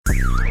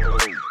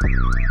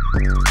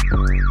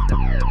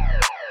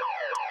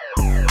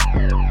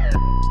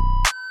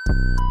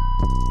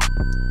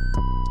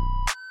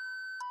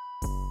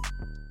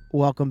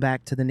Welcome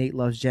back to the Nate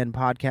Loves Jen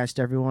podcast,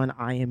 everyone.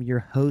 I am your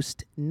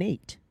host,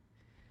 Nate.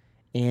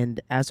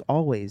 And as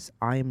always,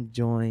 I am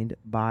joined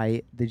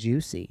by the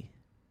Juicy,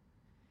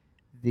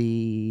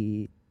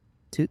 the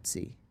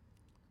Tootsie,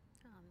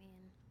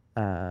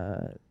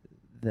 the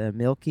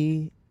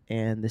Milky,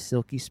 and the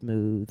Silky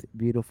Smooth,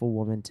 beautiful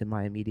woman to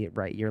my immediate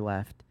right, your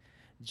left,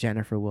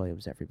 Jennifer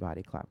Williams,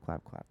 everybody. Clap,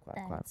 clap, clap, clap,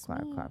 That's clap,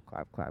 clap, me. clap,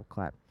 clap, clap,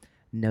 clap.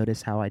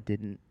 Notice how I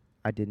didn't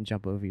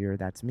jump over your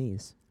that's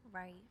me's.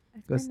 Right.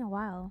 Goes- It's been a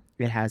while.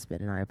 It has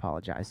been, and I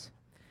apologize.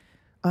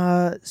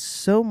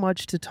 So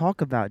much to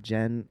talk about,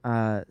 Jen.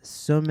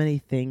 So many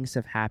things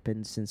have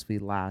happened since we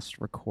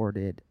last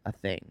recorded a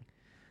thing.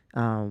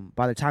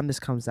 By the time this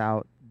comes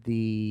out,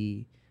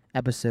 the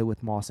episode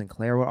with Moss and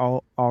Claire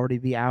will already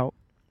be out.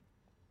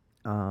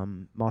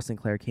 Moss and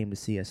Claire came to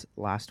see us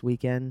last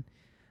weekend,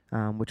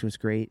 which was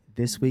great.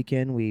 This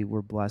weekend, we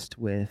were blessed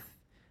with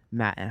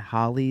Matt and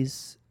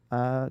Holly's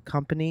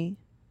company,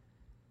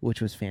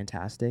 which was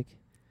fantastic.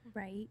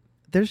 Right.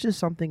 There's just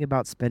something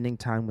about spending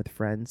time with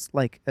friends,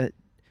 like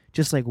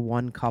just like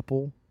one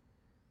couple,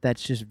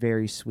 that's just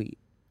very sweet.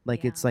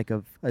 Like it's like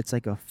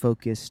a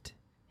focused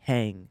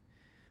hang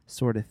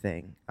sort of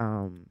thing.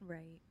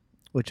 Right.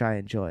 Which I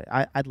enjoy.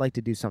 I'd like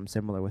to do something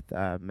similar with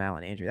Mal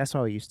and Andrew. That's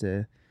how I used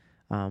to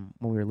when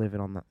we were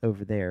living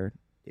over there.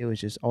 It was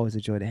just always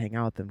a joy to hang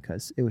out with them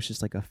because it was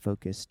just like a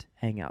focused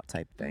hangout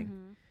type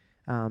thing.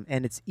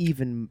 And it's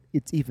even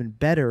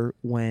better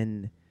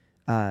when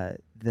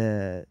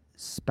the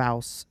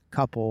spouse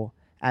couple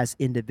as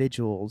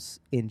individuals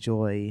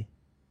enjoy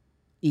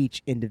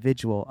each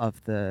individual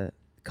of the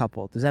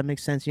couple. Does that make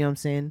sense? You know what I'm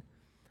saying?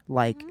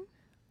 Like,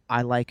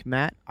 I like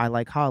Matt, I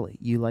like Holly.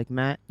 You like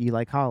Matt, you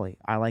like Holly.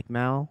 I like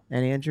Mal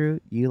and Andrew,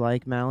 you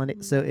like Mal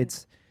and so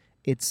it's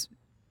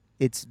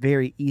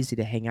very easy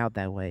to hang out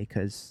that way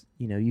because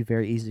you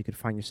very easily could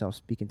find yourself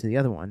speaking to the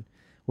other one.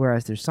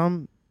 Whereas there's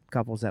some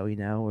couples that we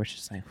know where it's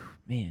just like,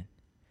 man,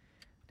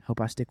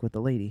 hope I stick with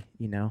the lady.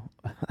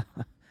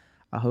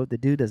 I hope the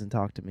dude doesn't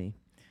talk to me.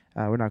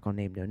 We're not going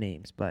to name no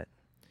names, but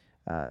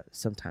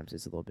sometimes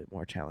it's a little bit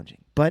more challenging.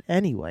 But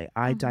anyway,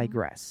 I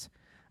digress.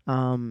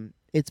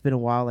 It's been a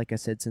while, like I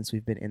said, since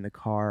we've been in the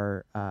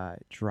car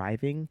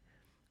driving.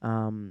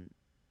 I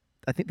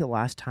think the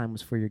last time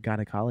was for your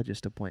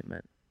gynecologist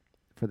appointment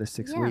for the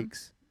 6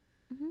 weeks.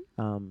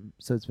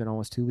 So it's been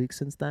almost 2 weeks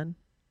since then,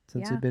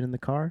 since we've been in the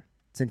car.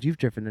 Since you've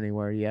driven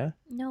anywhere, yeah?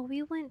 No,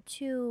 we went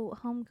to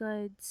Home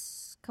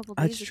Goods a couple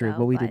days ago. That's true,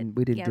 but we didn't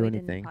do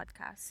anything. Didn't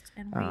podcast,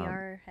 and we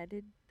are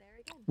headed there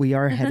again. We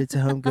are headed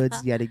to Home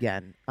Goods yet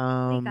again. We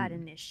got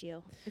an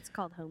issue. It's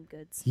called Home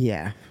Goods.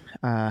 Yeah.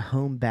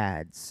 Home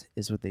bads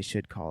is what they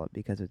should call it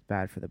because it's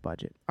bad for the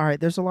budget. All right,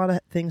 there's a lot of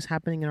things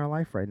happening in our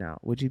life right now.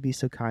 Would you be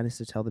so kind as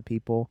to tell the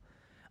people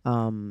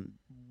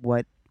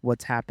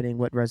what's happening,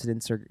 what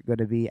residents are going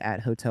to be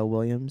at Hotel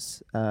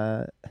Williams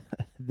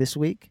this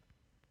week?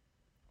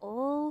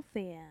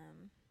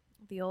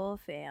 The old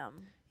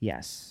fam.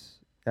 Yes.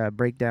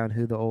 Break down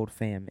who the old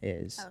fam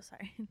is. Oh,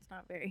 sorry. It's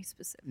not very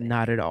specific.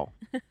 Not at all.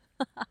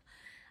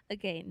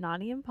 Okay,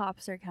 Nani and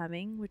Pops are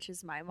coming, which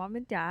is my mom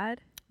and dad.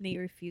 Nate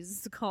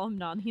refuses to call him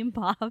Nani and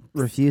Pops.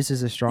 Refuse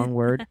is a strong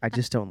word. I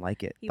just don't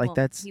like it. He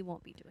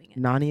won't be doing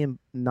it.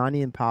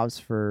 Nani and Pops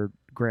for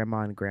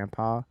grandma and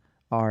grandpa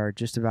are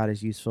just about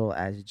as useful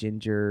as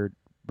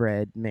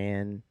gingerbread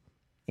man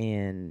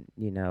and,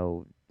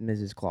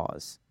 Mrs.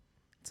 Claus.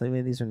 So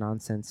these are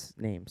nonsense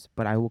names,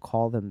 but I will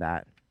call them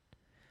that.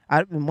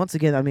 Once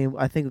again,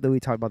 I think that we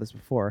talked about this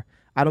before.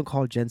 I don't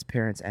call Jen's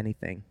parents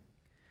anything.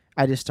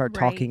 I just start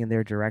talking in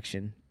their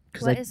direction.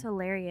 What is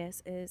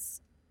hilarious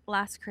is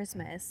last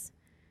Christmas,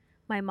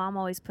 my mom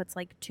always puts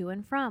like to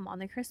and from on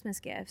the Christmas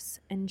gifts,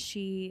 and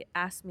she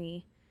asked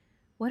me,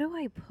 what do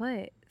I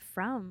put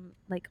from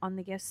on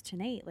the gifts to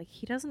Nate? Like,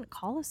 he doesn't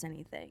call us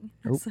anything.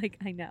 Nope. It's like,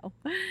 I know.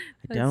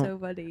 I don't. So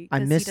funny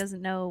because he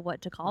doesn't know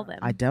what to call them.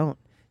 I don't.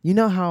 You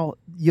know how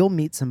you'll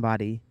meet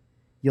somebody,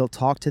 you'll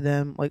talk to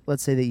them, like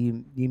let's say that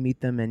you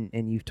meet them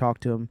and you've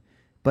talked to them,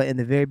 but in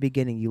the very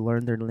beginning you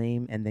learned their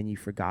name and then you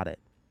forgot it.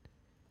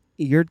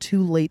 You're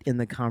too late in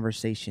the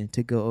conversation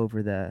to go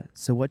over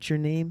so what's your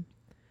name?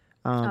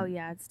 Oh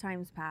yeah, it's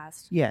time's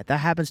past. Yeah, that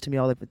happens to me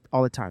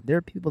all the time. There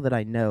are people that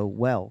I know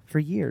well for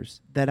years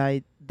that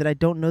I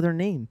don't know their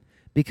name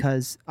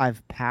because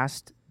I've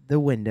passed the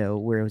window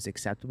where it was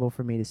acceptable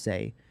for me to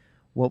say,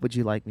 what would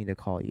you like me to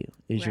call you?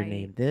 Is your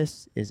name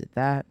this? Is it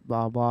that?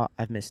 Blah, blah.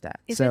 I've missed that.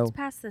 If it's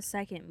past the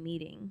second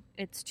meeting,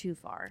 it's too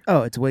far.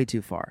 Oh, it's way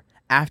too far.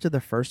 After the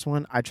first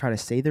one, I try to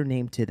say their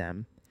name to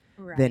them.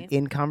 Right. Then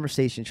in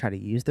conversation, try to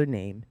use their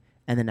name.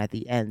 And then at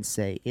the end,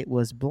 say, it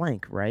was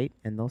blank, right?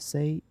 And they'll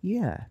say,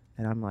 yeah.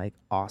 And I'm like,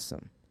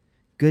 awesome.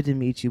 Good to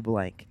meet you,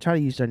 blank. Try to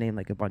use their name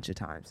like a bunch of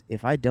times.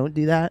 If I don't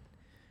do that,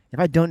 if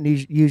I don't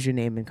use your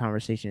name in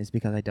conversation, it's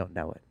because I don't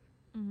know it.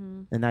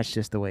 And that's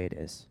just the way it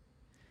is.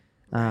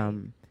 Right.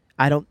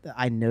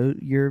 I know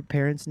your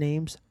parents'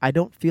 names. I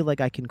don't feel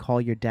like I can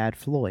call your dad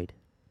Floyd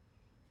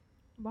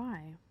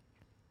Why?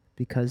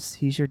 because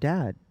he's your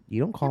dad.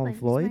 You don't Yeah, call him but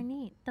he's my Floyd.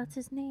 name. That's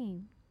his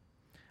name.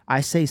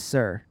 I say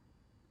sir.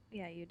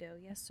 Yeah, you do.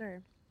 Yes,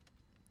 sir.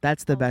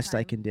 That's the All the best I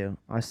time. can do.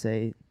 I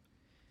say, And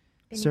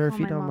you sir, call if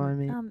you my don't mom, mind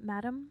me.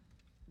 madam,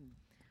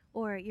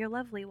 or your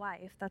lovely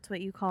wife. That's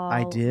what you I call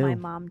my do.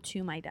 mom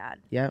to my dad.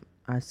 Yep.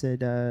 I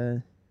said,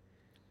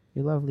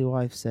 your lovely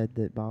wife said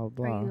that blah,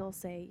 blah, Or blah. you'll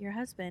say your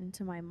husband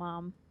to my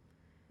mom.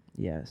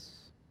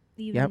 Yes.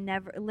 You've Yep.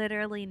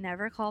 literally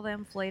never call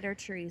them Floyd or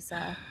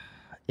Teresa.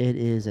 It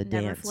is a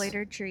Never dance. Floyd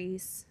or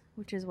Treese,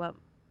 which is what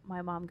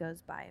my mom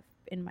goes by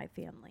in my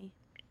family.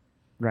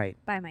 Right.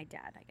 By my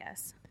dad, I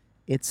guess.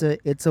 It's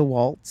a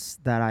waltz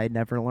that I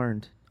never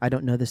learned. I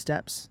don't know the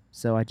steps,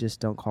 so I just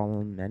don't call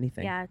them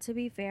anything. Yeah, to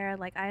be fair,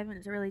 like I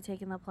haven't really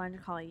taken the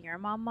plunge calling your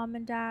mom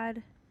and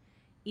dad,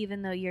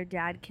 even though your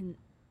dad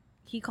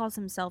he calls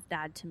himself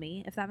dad to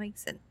me, if that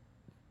makes sense.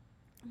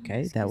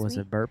 Okay, that was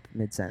a burp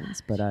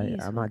mid-sentence, but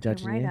Jeez, I'm not woke him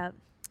judging right you. up.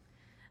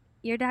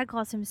 Your dad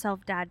calls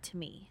himself dad to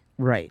me.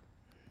 Right.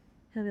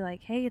 He'll be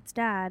like, "Hey, it's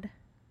dad,"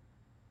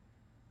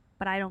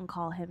 but I don't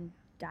call him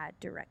dad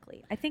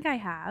directly. I think I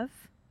have,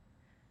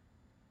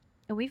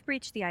 and we've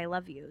breached the "I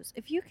love yous."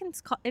 If you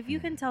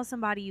can tell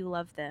somebody you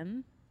love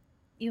them,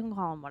 you can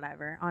call them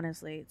whatever.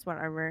 Honestly, it's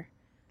whatever.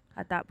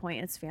 At that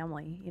point, it's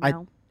family. You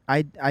know.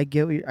 I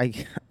get what I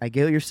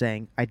get what you're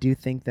saying. I do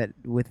think that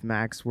with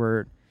Max,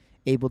 we're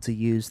able to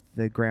use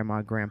the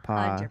grandma,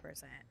 grandpa,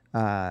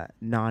 100%.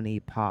 nanny,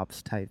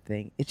 pops type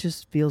thing. It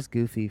just feels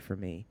goofy for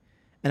me,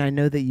 and I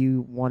know that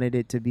you wanted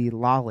it to be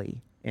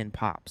lolly and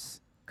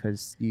pops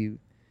because you.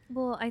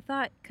 Well, I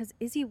thought because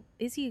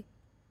Izzy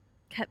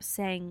kept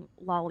saying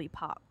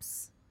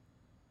lollipops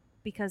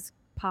because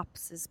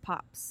pops is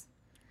pops.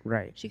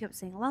 Right. She kept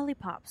saying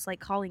lollipops, like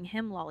calling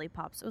him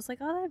lollipops. It was like,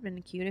 oh, that'd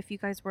been cute if you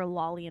guys were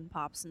lolly and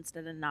pops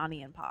instead of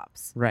Nani and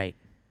pops. Right.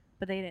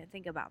 But they didn't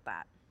think about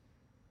that.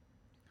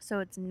 So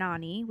it's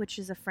Nani, which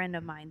is a friend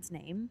of mine's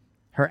name.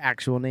 Her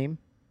actual name?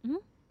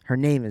 Mhm. Her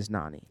name is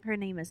Nani. Her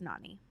name is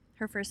Nani.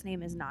 Her first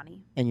name is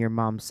Nani. And your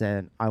mom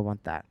said, I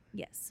want that.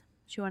 Yes.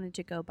 She wanted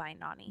to go by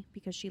Nani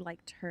because she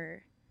liked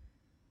her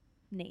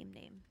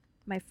name.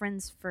 My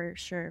friend's for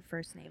sure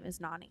first name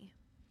is Nani.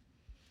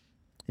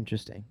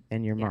 Interesting.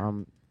 And your Yeah.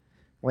 mom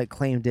like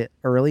claimed it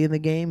early in the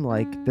game,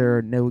 like there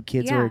are no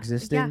kids were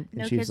existing. Yeah, and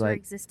no she was kids were like,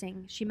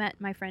 existing. She met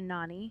my friend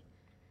Nani,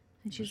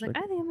 and she's She's like,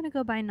 like- I think I'm gonna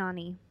go by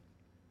Nani,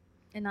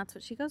 and that's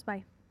what she goes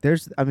by.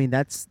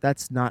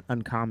 that's not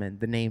uncommon,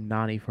 the name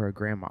Nani for a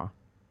grandma.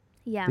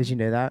 Yeah. Did you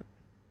know that?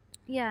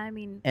 Yeah, I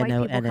mean, white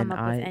people come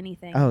up with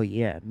anything. Oh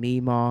yeah.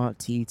 Meemaw,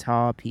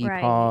 Tee-Taw, Peepaw,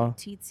 Right.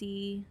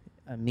 Tsitsi.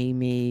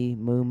 Mimi,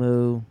 Moo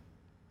Moo,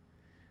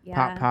 Yeah.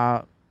 Pop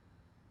Pop,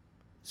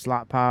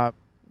 Slot Pop,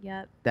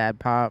 Yep. Dad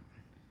Pop,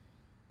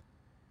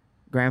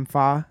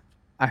 Grandfa.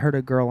 I heard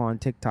a girl on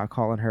TikTok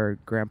calling her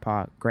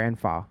grandpa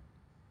Grandfa.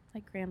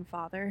 Like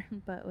grandfather,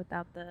 but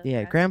without the. Yeah,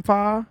 S.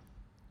 Grandpa.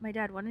 My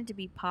dad wanted to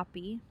be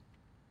Poppy.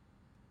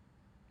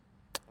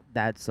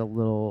 That's a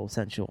little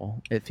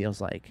sensual, it feels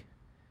like.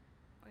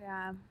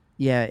 Yeah.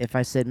 Yeah, if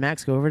I said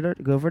Max, go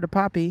over to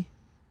Poppy.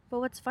 But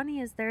what's funny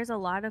is there's a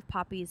lot of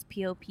Poppies,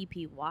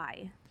 Poppy,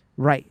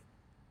 Right.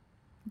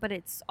 but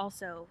it's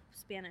also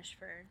Spanish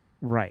for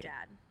Right.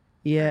 dad.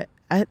 Yeah,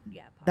 Yeah.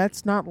 Poppy.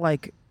 that's not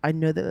like, I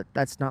know that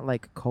that's not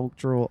like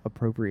cultural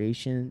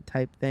appropriation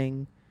type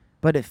thing,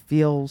 but it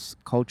feels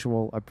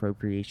cultural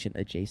appropriation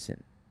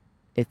adjacent.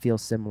 It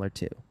feels similar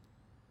to.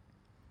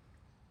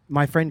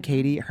 My friend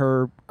Katie,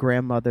 her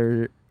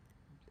grandmother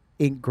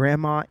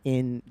grandma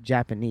in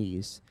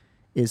Japanese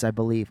is, I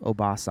believe,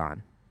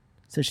 Obasan.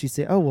 So she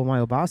said, "Oh, well, my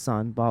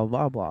Obasan, blah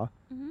blah blah."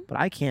 Mm-hmm. But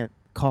I can't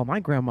call my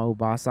grandma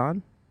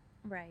Obasan,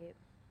 Right.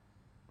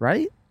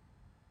 right?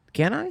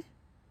 Can I?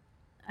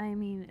 I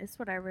mean, it's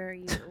whatever it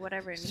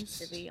needs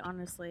to be.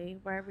 Honestly,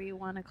 wherever you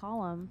want to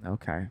call them.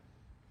 Okay.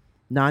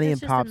 Nani It's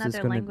and just Pops is another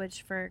gonna.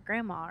 language for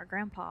grandma or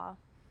grandpa.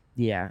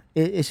 Yeah,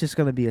 it's just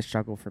gonna be a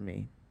struggle for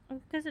me.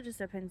 Because it just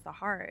depends the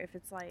heart. If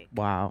it's like,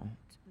 Wow.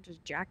 I'm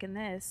just jacking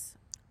this,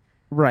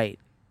 Right.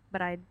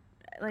 but I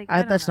don't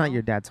That's not know.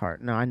 your dad's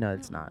heart. No, I know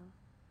it's not. Mm-mm.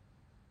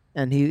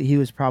 And he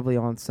was probably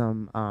on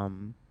some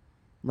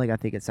like, I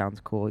think it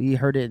sounds cool. He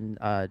heard it in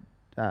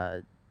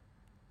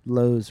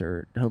Lowe's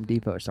or Home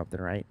Depot or something,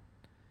 right?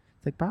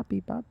 It's like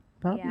Poppy.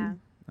 Yeah. You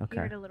Okay.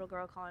 heard a little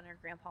girl calling her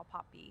grandpa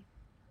Poppy.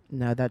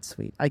 No, that's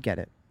sweet. I get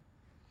it.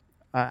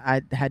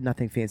 I had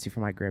nothing fancy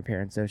for my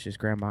grandparents. So it's just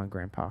grandma and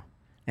grandpa,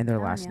 and their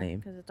last name.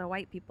 Because it's a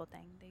white people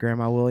thing. They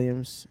Grandma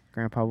Williams,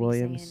 Grandpa be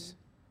Williams,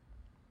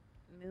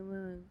 saying moo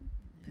moo.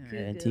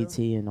 and Cuckoo. TT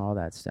and all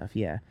that stuff.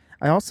 Yeah.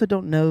 I also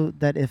don't know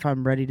that if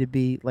I'm ready to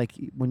be like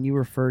when you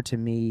refer to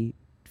me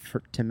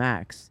to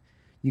Max,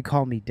 you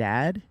call me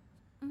dad,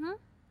 Mm-hmm.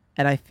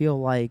 and I feel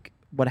like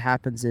what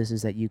happens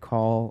is that you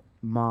call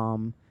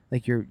mom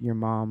like your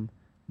mom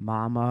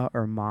mama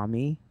or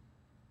mommy,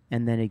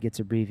 and then it gets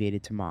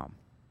abbreviated to mom.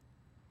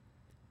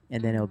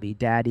 And then it'll be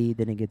daddy,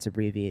 then it gets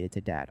abbreviated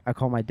to dad. I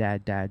call my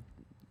dad,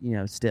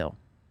 still.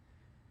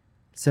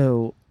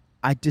 So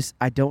I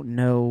don't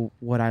know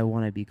what I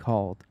want to be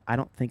called. I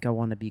don't think I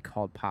want to be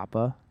called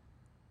Papa.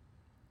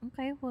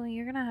 Okay, well,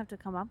 you're gonna have to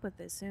come up with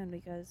this soon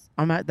because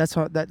That's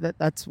what that's what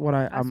that's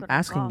I'm what I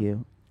asking call.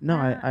 you. No,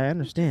 I Just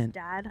understand.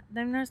 dad.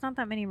 Then there's not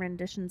that many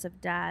renditions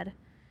of dad.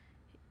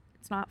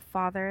 It's not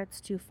father. It's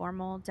too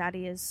formal.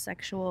 Daddy is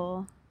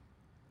sexual.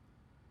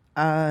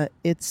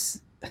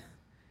 It's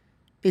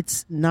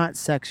not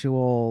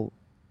sexual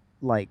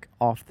like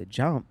off the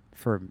jump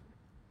for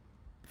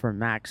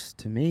Max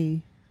to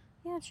me.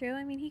 Yeah, true.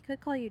 I mean, he could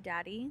call you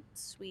daddy.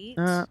 Sweet.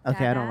 Okay,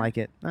 I don't Dada. like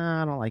it.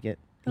 I don't like it.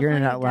 He'll call Hearing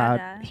it you out loud,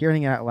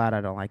 dada.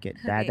 I don't like it.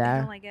 Okay, you Dada,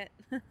 don't like it.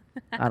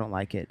 I don't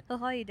like it. He'll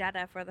call you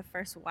dada for the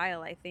first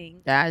while, I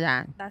think.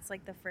 Dada, That's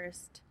like the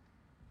first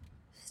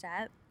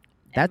step.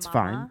 And that's mama,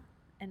 fine.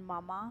 And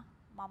mama.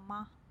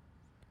 I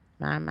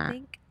Mama.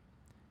 think.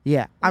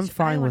 Yeah, I'm Which I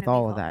fine want with to be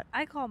all of called. that.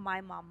 I call my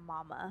mom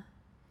mama.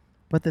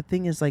 But the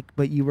thing is, like,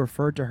 but you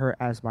refer to her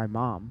as my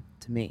mom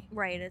to me.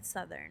 Right, it's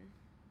southern.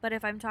 But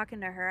if I'm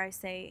talking to her, I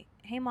say,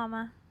 hey,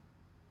 mama.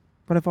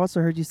 But I've also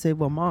heard you say,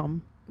 well,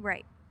 mom.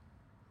 Right.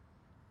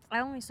 I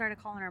only started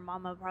calling her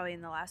mama probably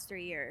in the last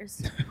 3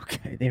 years.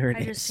 Okay, there it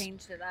is. I just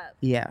changed it up.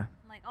 Yeah.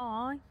 I'm like,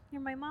 oh,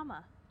 you're my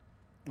mama.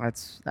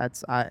 That's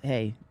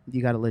hey,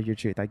 you got to live your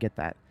truth. I get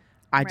that.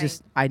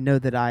 Right. I know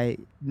that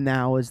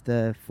now is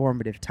the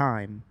formative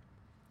time.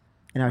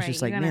 And I was Right,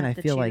 just you're like, gonna man, I have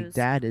to feel like choose.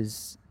 dad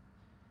is,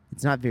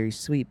 it's not very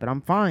sweet, but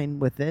I'm fine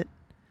with it.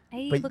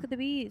 Hey, But look at the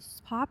beach.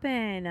 It's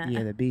popping.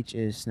 yeah, the beach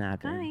is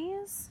snapping.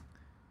 Guys.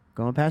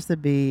 Going past the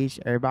beach,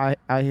 everybody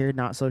out here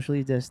not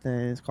socially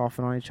distanced,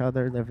 coughing on each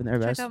other, living their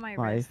Check best out my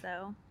life. wrist,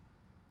 though.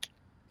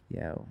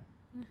 Yo,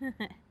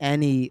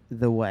 any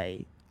the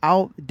way.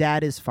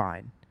 Dad is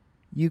fine.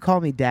 You call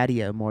me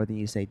Daddy-o more than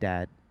you say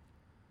dad.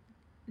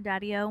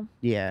 Daddy-o.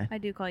 Yeah. I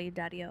do call you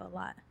Daddy-o a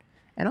lot.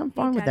 And I'm Hey,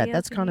 fine with that. Daddy-o,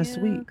 That's can kind of you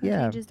sweet. come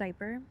Yeah. change his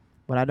diaper?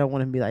 But I don't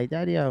want him to be like,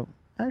 Daddy-o.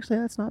 Actually,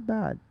 that's not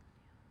bad.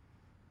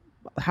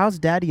 How's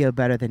Daddy-o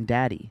better than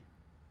Daddy?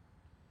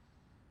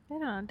 I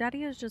don't know.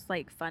 Daddy-o's just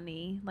like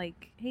funny.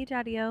 Like, hey,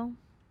 Daddy-o.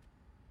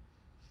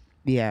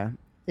 Yeah.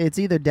 It's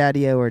either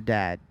Daddy-o or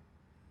Dad.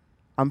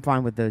 I'm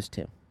fine with those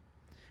two.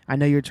 I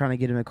know you're trying to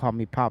get him to call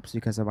me Pops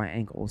because of my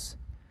ankles.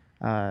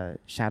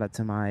 Shout out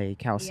to my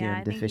calcium Yeah,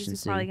 I think he's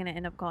deficiency. probably going to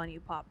end up calling you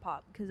Pop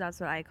Pop because that's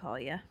what I call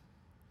you.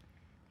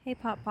 Hey,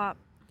 Pop Pop.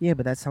 Yeah,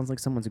 but that sounds like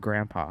someone's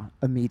grandpa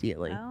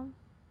immediately. Well,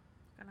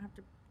 gonna have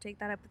to take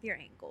that up with your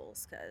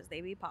ankles because they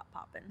be pop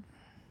popping.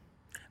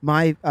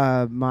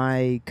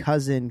 My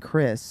cousin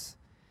Chris,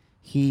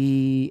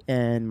 he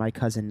and my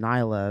cousin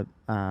Nyla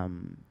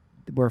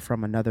were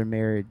from another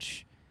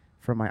marriage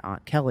from my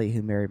aunt Kelly,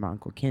 who married my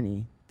uncle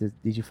Kenny. Did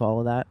you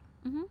follow that?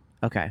 Mm-hmm.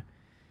 Okay.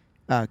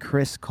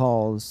 Chris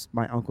calls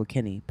my uncle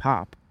Kenny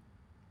Pop.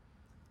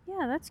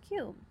 Yeah, that's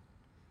cute.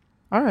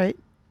 All right.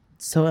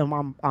 So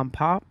I'm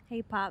Pop.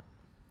 Hey, Pop.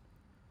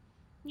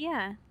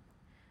 Yeah.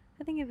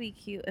 I think it'd be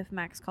cute if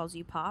Max calls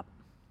you Pop.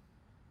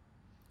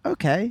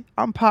 Okay,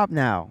 I'm Pop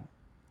now.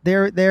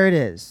 There it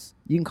is.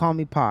 You can call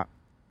me Pop.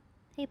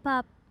 Hey,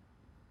 Pop.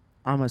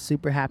 I'm a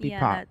super happy Yeah,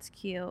 Pop. that's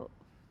cute.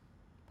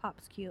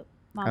 Pop's cute.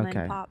 Mama Okay.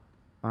 and Pop.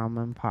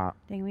 Mama and Pop.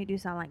 Dang, we do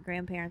sound like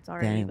grandparents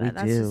already, Dang, but we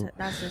that's do.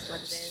 that's just what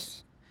it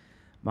is.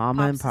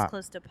 Mama Pop's and is Pop.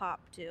 close to Pop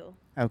too.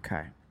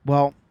 Okay.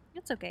 Well,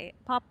 It's okay.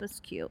 Pop is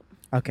cute.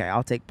 okay,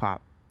 I'll take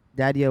Pop.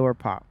 Daddy-o or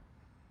Pop.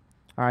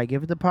 All right,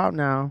 give it to Pop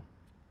now.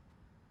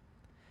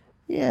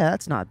 Yeah,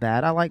 that's not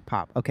bad. I like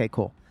Pop. Okay,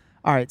 cool.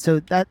 All right, so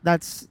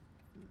that's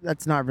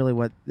not really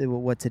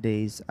what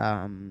today's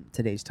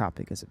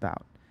topic is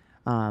about.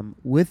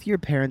 With your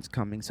parents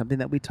coming, something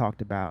that we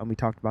talked about, and we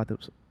talked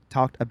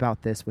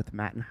about this with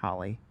Matt and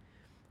Holly,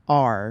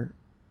 are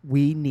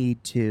we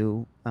need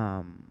to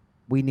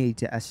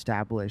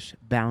establish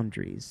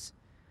boundaries,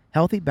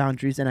 healthy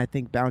boundaries, and I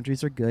think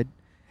boundaries are good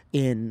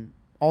in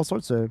all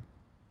sorts of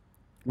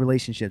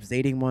relationships,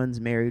 dating ones,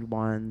 married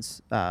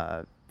ones,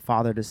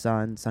 father to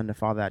son, son to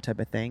father, that type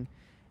of thing.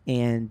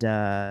 And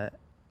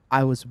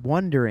I was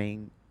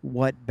wondering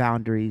what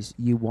boundaries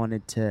you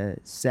wanted to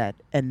set,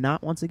 and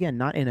not, once again,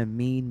 not in a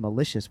mean,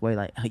 malicious way,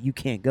 like you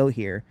can't go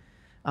here,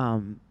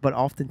 but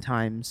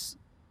oftentimes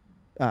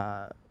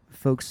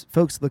folks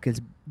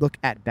look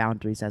at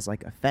boundaries as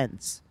like a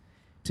fence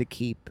to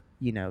keep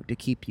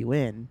you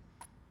in.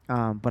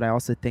 But I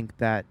also think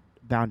that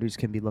boundaries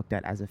can be looked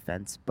at as a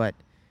fence, but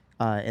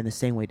in the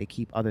same way to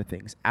keep other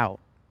things out,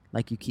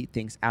 like you keep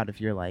things out of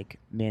your like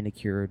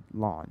manicured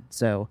lawn.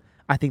 So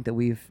I think that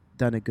we've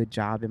done a good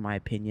job, in my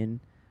opinion,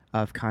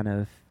 of kind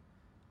of,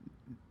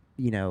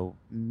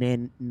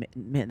 man,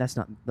 that's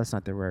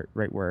not the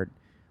right word.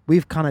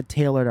 We've kind of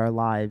tailored our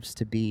lives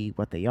to be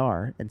what they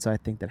are, and so I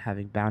think that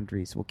having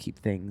boundaries will keep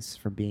things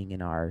from being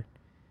in our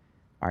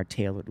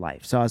tailored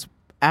life. So I was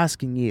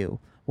asking you,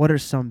 what are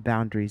some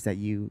boundaries that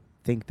you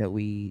think that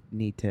we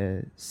need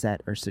to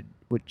set or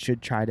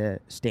should try to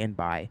stand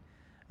by?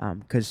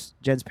 Because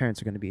Jen's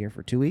parents are going to be here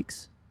for 2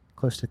 weeks,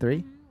 close to 3.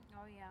 Mm-hmm.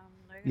 Oh yeah,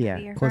 they're gonna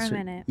be here for a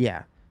minute.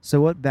 Yeah. So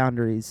what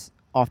boundaries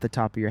off the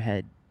top of your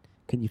head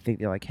can you think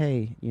they're like,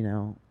 hey,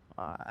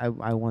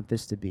 I want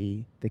this to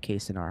be the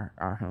case in our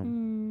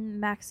home.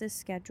 Max's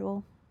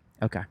schedule.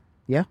 Okay.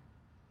 Yeah.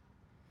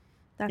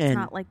 That's And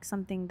not like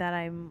something that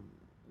I'm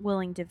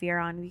willing to veer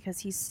on because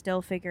he's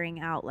still figuring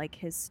out like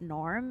his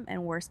norm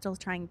and we're still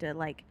trying to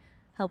like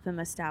help him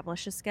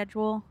establish a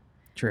schedule.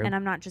 true. And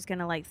I'm not just going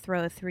to like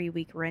throw a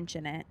 3-week wrench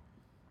in it.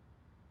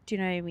 Do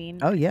you know what I mean?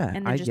 Oh yeah,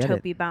 And then I just get hope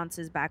it. he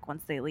bounces back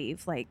once they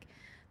leave. Like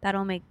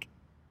that'll make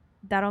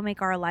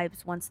our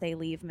lives once they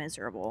leave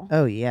miserable.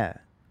 Oh yeah.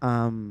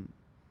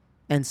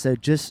 And so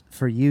just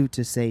for you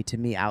to say to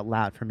me out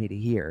loud for me to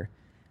hear,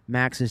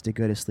 Max is to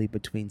go to sleep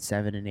between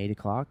 7 and 8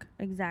 o'clock.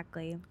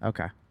 Exactly.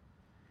 Okay.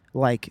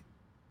 Like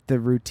the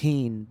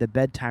routine, the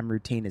bedtime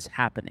routine is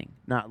happening,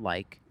 not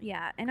like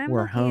Yeah, and I'm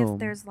we're okay home. if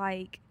there's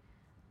like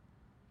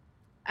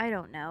I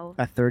don't know.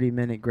 A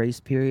 30-minute grace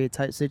period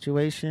type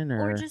situation,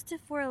 Or just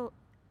if we're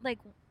like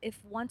if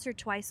once or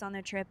twice on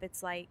the trip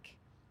it's like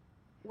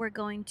we're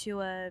going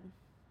to a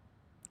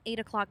 8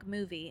 o'clock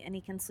movie and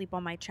he can sleep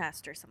on my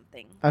chest or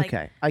something. Okay,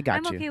 Like, I got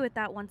I'm you. okay with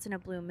that once in a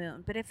blue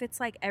moon. But if it's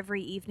like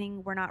every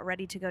evening we're not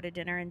ready to go to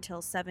dinner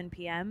until 7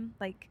 p.m.,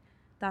 like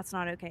that's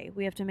not okay.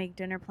 We have to make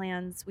dinner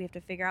plans. We have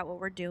to figure out what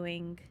we're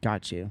doing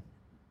Got you.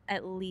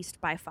 at least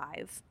by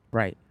 5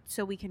 Right.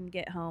 so we can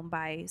get home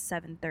by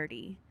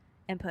 7:30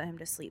 and put him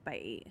to sleep by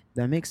 8.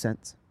 That makes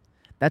sense.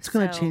 That's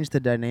going to So- change the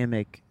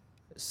dynamic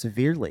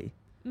severely.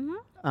 Mm-hmm.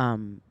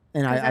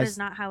 And Because that I is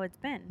not how it's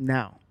been.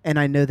 no. And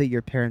I know that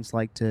your parents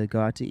like to go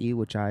out to eat,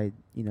 which I,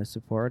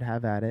 support,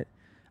 have at it.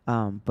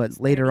 But It's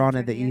later 30 on for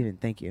in the here. evening,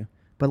 thank you.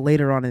 But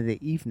later on in the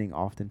evening,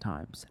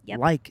 oftentimes, Yep.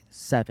 like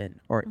 7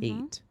 or Mhm.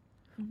 8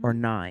 Mm-hmm. or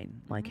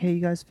 9, like, Mhm. hey,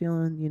 you guys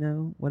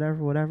feeling,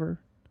 whatever.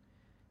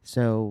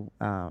 So,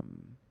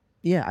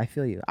 yeah, I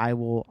feel you. I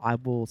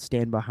will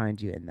stand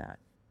behind you in that,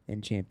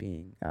 in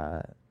championing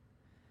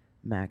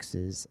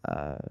Max's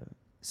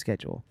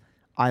schedule.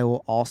 I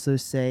will also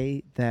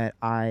say that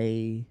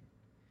I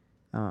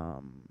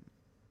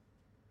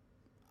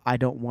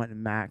don't want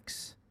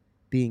Max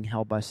being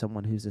held by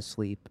someone who's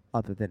asleep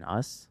other than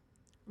us.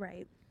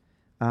 Right.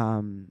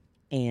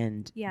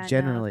 And Yeah,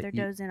 generally, no, if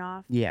they're dozing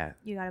off, yeah,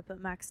 you got to put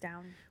Max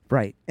down.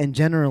 right. And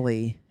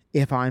generally,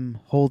 if I'm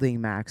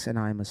holding Max and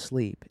I'm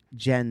asleep,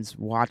 Jen's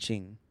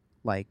watching,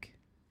 like,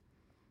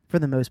 for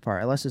the most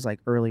part, unless it's like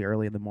early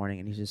in the morning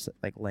and he's just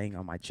like laying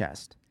on my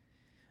chest.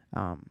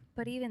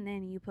 But even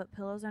then, you put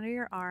pillows under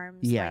your arms.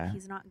 Yeah. Like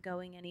he's not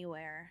going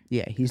anywhere.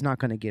 Yeah, he's not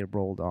going to get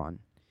rolled on.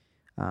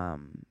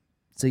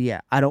 So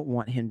yeah, I don't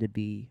want him to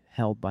be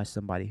held by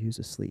somebody who's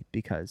asleep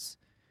because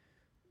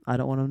I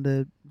don't want him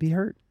to be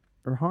hurt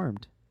or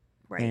harmed.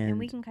 Right. And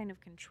we And- can kind of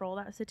control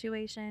that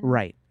situation.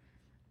 Right.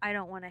 I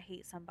don't want to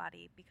hate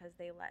somebody because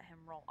they let him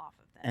roll off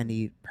of them. And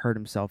he hurt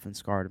himself and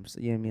scarred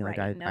himself. You know what I mean? Right,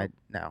 Like nope.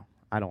 no,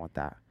 I don't want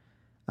that.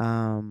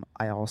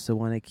 I also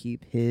want to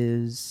keep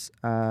his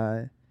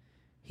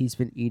he's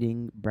been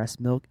eating breast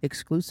milk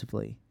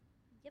exclusively.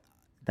 Yep.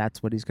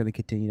 That's what he's going to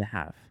continue to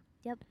have.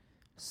 Yep.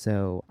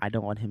 So I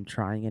don't want him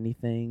trying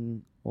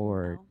anything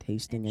or No.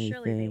 tasting And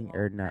surely they anything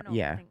or won't. not. I don't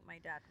Yeah, think my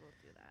dad will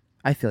do that.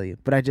 I feel you,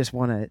 but I just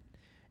want to.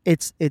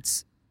 It's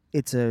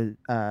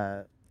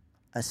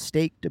a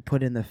stake to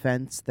put in the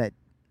fence that,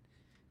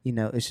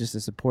 it's just a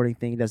supporting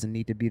thing. It doesn't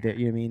need to be there.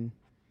 You know what I mean?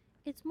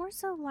 It's more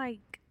so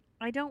like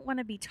I don't want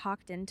to be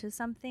talked into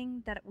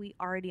something that we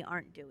already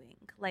aren't doing.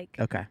 Like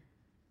Okay.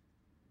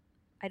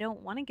 I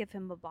don't want to give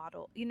him a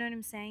bottle. You know what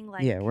I'm saying?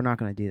 Like Yeah, we're not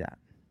going to do that.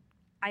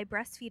 I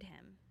breastfeed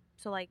him.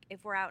 So like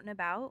if we're out and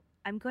about,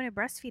 I'm going to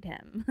breastfeed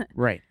him.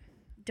 Right.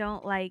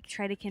 Don't like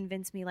try to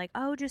convince me like,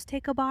 "Oh, just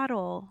take a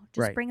bottle.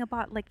 Just Right. bring a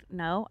bottle." Like,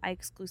 no, I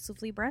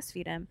exclusively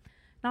breastfeed him.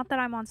 Not that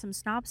I'm on some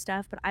snob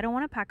stuff, but I don't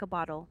want to pack a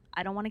bottle.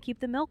 I don't want to keep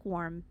the milk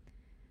warm.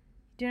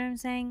 Do you know what I'm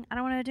saying? I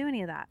don't want to do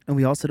any of that. And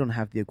we also don't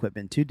have the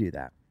equipment to do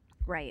that.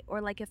 Right.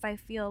 Or like if I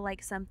feel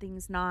like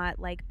something's not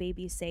like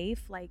baby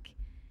safe, like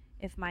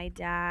if my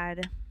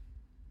dad,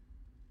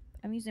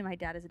 I'm using my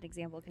dad as an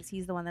example because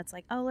he's the one that's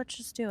like, "Oh, let's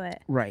just do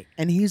it." Right.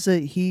 And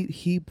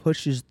he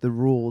pushes the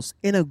rules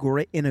in a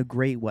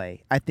great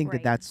way. I think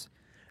Right.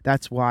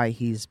 that's why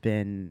he's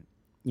been,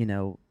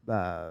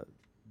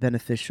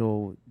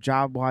 beneficial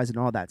job-wise and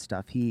all that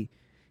stuff. He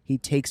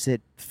takes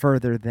it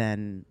further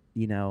than,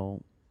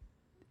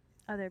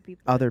 Other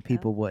people. other would, though.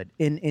 people would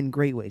in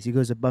great ways. He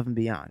goes above and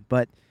beyond.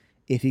 But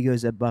if he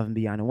goes above and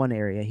beyond in one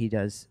area, he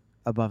does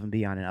above and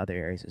beyond in other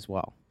areas as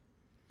well.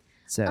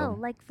 So Oh,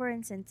 like for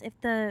instance, if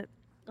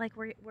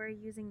we're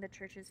using the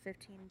church's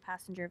 15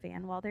 passenger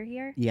van while they're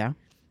here, yeah.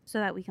 so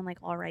that we can like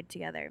all ride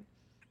together.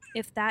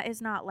 If that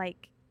is not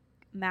like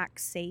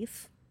Max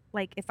safe,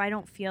 like if I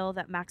don't feel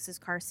that Max's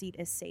car seat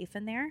is safe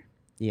in there,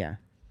 Yeah.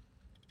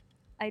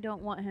 I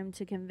don't want him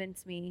to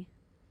convince me.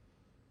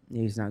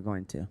 He's not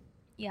going to.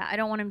 Yeah, I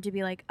don't want him to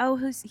be like, "Oh,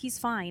 he's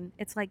fine."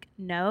 It's like,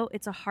 no,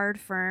 it's a hard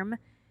firm.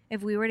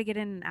 If we were to get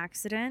in an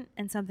accident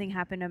and something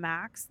happened to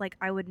Max, like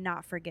I would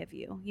not forgive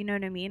you. You know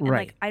what I mean? And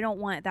Right. like I don't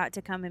want that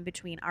to come in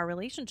between our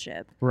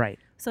relationship. Right.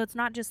 So it's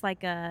not just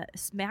like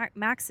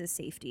Max's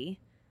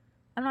safety.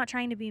 I'm not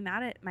trying to be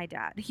mad at my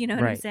dad. You know what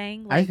I'm Right.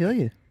 saying? I feel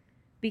you.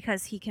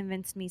 because he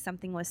convinced me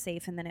something was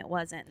safe and then it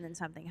wasn't, and then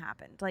something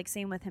happened. Like,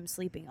 same with him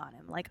sleeping on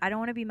him. Like, I don't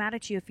want to be mad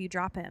at you if you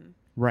drop him.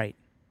 Right.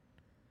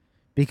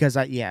 Because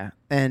I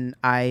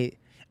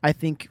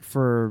think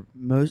for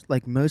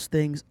most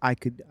things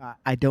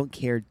I don't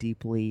care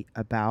deeply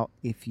about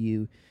if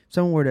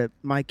someone were to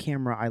my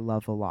camera I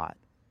love a lot.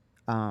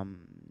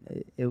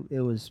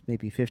 It was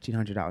maybe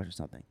 $1,500 or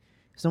something.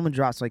 If someone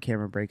drops my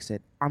camera and breaks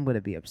it, I'm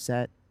gonna be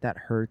upset. That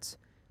hurts.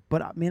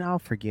 But I mean, I'll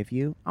forgive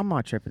you. I'm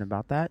not tripping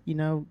about that.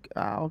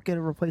 I'll get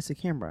a replace the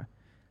camera.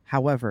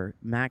 However,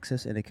 Max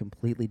is in a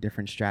completely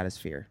different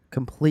stratosphere,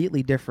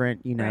 completely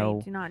different,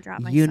 Right. Do not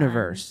drop my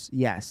universe. son.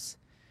 Yes,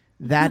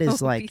 that is That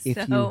would like be if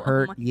you so. Oh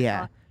hurt, my yeah,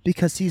 god.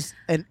 because he's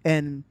and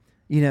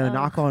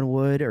knock Ugh. on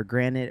wood or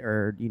granite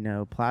or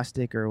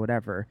plastic or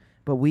whatever.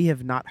 But we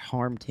have not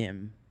harmed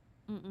him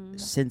Mm-mm.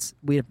 since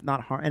we have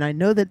not harmed, and I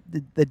know that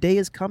the day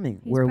is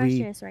coming He's where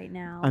we. precious right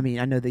now. I mean,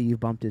 I know that you've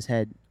bumped his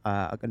head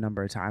a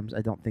number of times.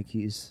 I don't think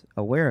he's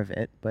aware of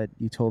it, but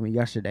you told me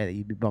yesterday that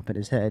you'd be bumping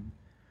his head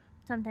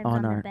Sometimes on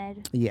on the our.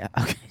 bed. Yeah.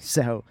 Okay.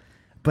 So,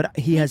 but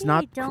he has Maybe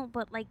not. I don't,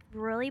 but like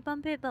really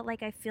bump it, but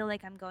like I feel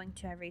like I'm going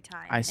to every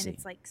time, I and see.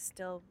 it's like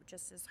still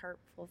just as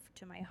hurtful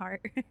to my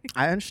heart.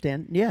 I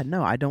understand. Yeah.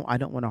 No, I don't. I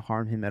don't want to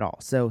harm him at all.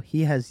 So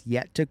he has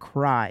yet to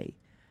cry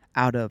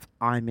out of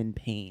 "I'm in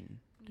pain."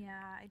 Yeah,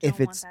 I If don't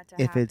want it's that to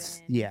if happen.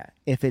 it's yeah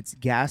if it's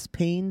gas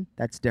pain,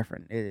 that's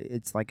different.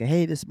 It's like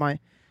hey, this is my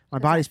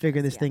That's body's not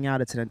figuring gas, this yeah. thing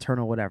out. It's an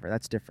internal whatever.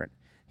 That's different.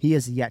 He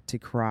has yet to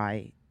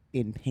cry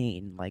in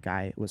pain like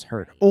I was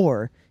hurt, Right.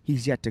 or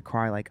he's yet to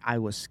cry like I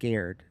was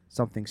scared.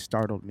 Something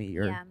startled me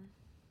or Yeah,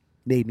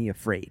 made me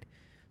afraid.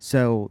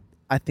 So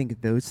I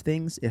think those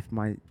things, if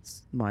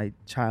my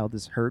child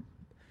is hurt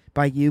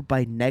by you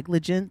by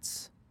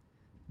negligence,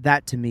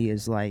 that to me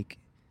is like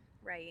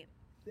right,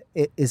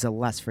 it is a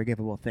less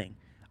forgivable thing.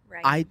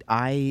 right.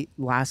 I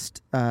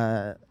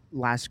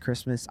last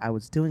Christmas I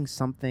was doing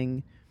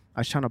something.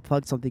 I was trying to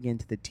plug something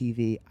into the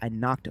TV. I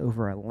knocked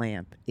over a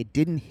lamp. It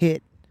didn't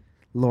hit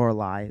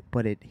Lorelai,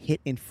 but it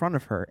hit in front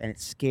of her and it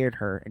scared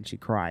her and she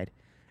cried.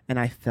 And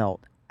I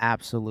felt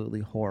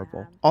absolutely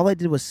horrible. Yeah. All I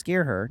did was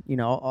scare her.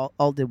 All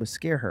I did was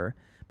scare her.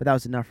 But that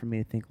was enough for me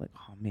to think like,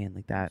 oh man,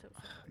 like that, So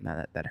sorry.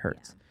 nah, that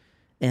hurts.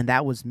 And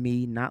that was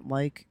me not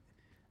like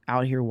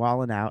out here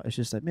walling out. It's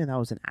just like, man, that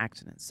was an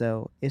accident.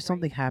 So if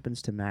something Right.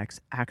 happens to Max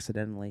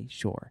accidentally,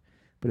 sure.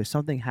 But if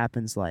something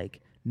happens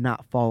like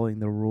not following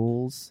the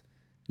rules,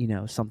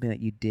 something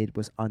that you did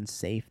was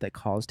unsafe that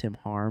caused him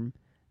harm,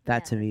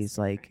 that Yeah, to me that's is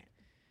like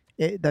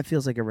different. that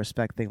feels like a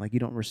respect thing. Like you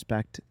don't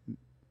respect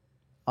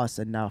us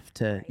enough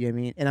to, Right. you know what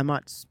I mean? And I'm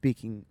not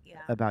speaking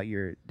Yeah. about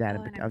your dad.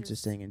 Oh, and I'm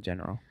just saying in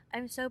general.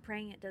 I'm so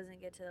praying it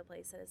doesn't get to the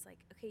place that it's like,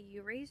 okay,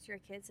 you raised your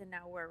kids and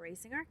now we're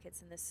raising our kids,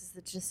 and this is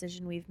the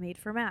decision we've made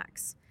for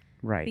Max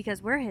Right.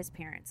 because we're his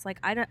parents. Like,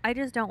 I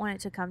just don't want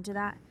it to come to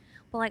that.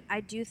 But like,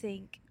 I do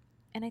think,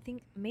 and I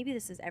think maybe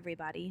this is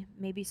everybody.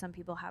 Maybe some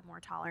people have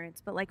more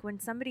tolerance, but like when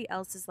somebody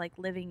else is like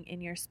living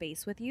in your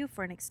space with you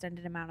for an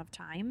extended amount of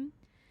time,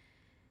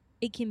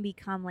 it can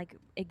become like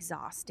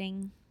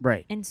exhausting.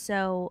 Right. And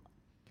so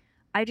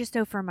I just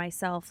know for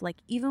myself, like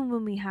even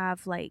when we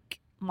have like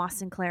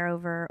Moss and Claire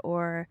over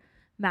or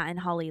Matt and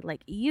Holly,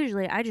 like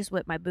usually I just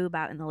whip my boob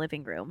out in the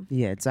living room.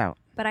 Yeah, it's out.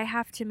 But I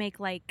have to make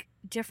like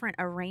different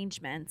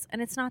arrangements,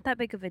 and it's not that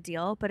big of a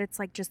deal, but it's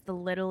like just the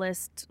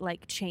littlest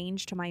like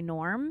change to my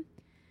norm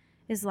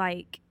is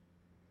like,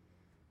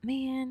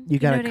 man, You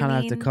gotta know what kind of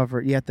I have to mean?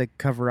 cover. You have to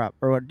cover up,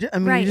 or I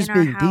mean, Right, you're just in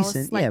our being house,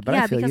 decent. like Yeah, but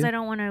I feel because you. I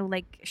don't want to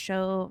like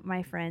show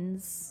my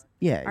friends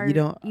Yeah, our, you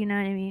don't. you know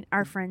what I mean,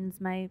 our friends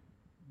my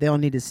They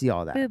don't need to see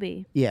all that.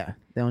 boobie. Yeah,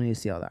 they don't need to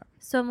see all that.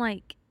 So I'm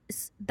like,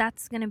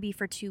 that's gonna be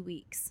for 2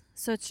 weeks.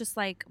 So it's just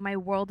like my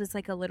world is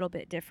like a little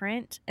bit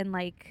different, and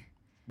like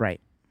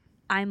Right.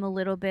 I'm a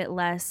little bit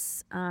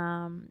less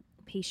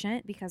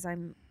patient because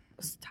I'm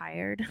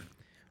tired.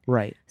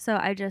 Right. So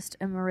I just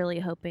am really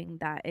hoping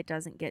that it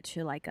doesn't get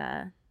to like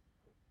a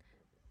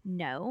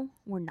no,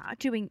 we're not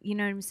doing, you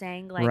know what I'm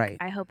saying? Like Right.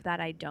 I hope that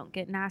I don't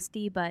get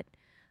nasty, but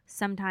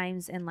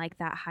sometimes in like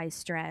that high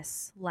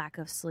stress, lack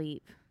of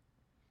sleep.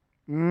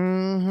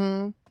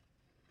 Mm-hmm.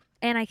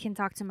 And I can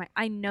talk to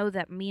I know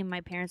that me and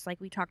my parents, like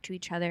we talk to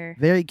each other.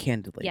 Very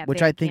candidly, Yeah, which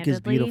very I think is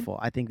candidly. beautiful.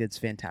 I think that's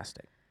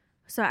fantastic.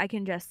 So I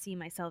can just see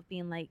myself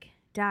being like,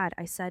 Dad,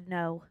 I said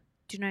no.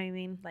 Do you know what I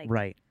mean? Like,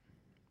 Right.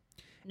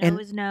 no And-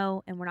 is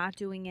no, and we're not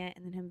doing it.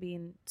 And then him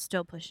being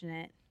still pushing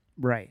it.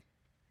 Right.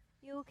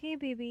 You okay,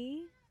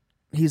 baby?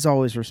 He's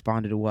always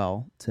responded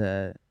well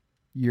to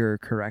your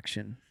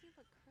correction. You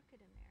look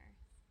crooked in there.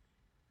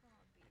 Oh,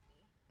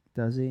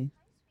 baby. Does he?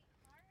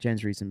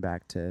 Jen's reaching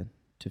back to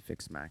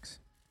fix Max.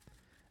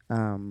 Buddy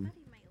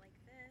might like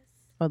this.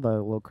 Oh, the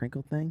little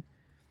crinkle thing.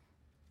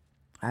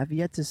 I've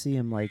yet to see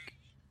him like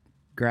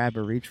grab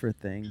or reach for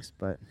things,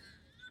 but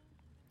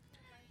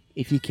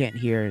if you can't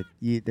hear,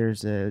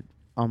 there's a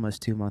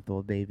almost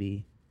 2-month-old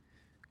baby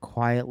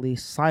quietly,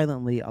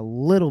 silently, a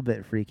little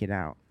bit freaking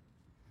out,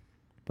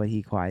 but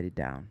he quieted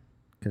down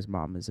because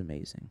mom is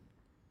amazing.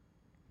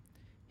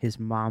 His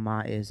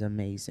mama is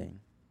amazing.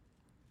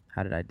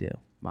 How did I do?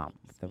 Mom,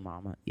 Let's the see.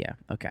 mama. Yeah.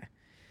 Okay.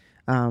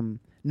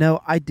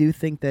 No, I do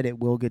think that it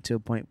will get to a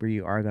point where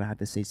you are gonna have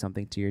to say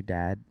something to your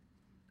dad.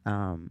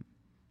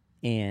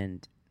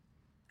 And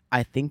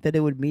I think that it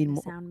would mean The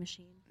more. sound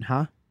machine.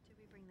 Huh? Did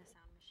we bring the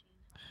sound machine?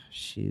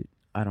 Shoot.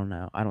 I don't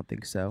know. I don't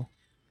think so.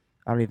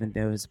 I don't even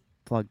know it was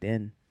plugged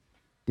in.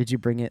 Did you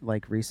bring it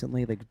like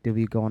recently? Like, did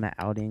we go on an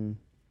outing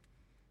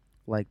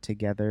like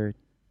together?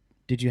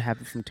 Did you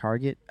have it from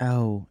Target?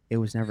 Oh, it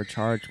was never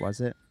charged, was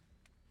it?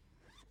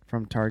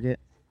 From Target?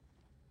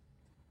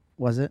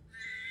 Was it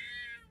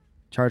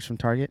charged from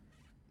Target,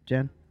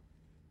 Jen?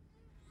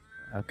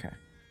 Okay. It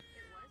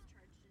was charged in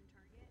Target. I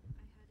had it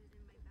in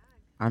my bag.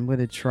 I'm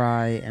gonna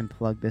try and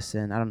plug this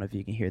in. I don't know if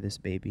you can hear this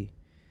baby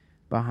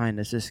behind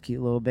us. This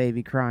cute little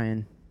baby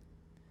crying.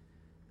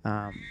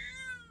 Um,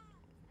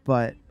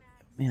 but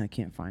man, I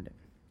can't find it.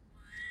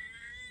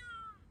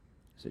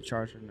 Is it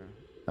charged or no?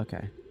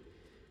 Okay.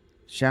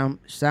 Sound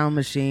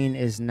machine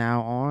is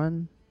now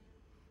on,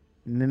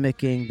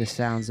 mimicking the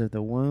sounds of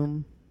the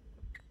womb.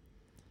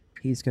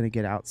 He's gonna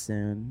get out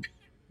soon.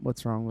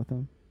 What's wrong with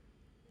him?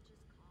 He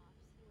just coughs.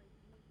 He gets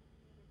himself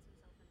in a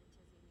tizzy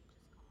and he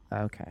just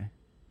coughs. Okay.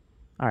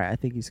 All right. I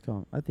think he's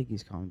calm. I think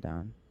he's calmed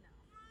down.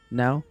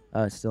 No. No.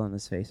 Oh, it's still in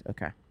his face.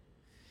 Okay.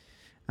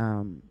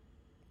 Um,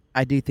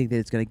 I do think that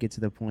it's gonna get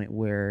to the point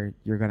where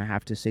you're gonna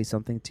have to say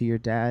something to your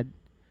dad,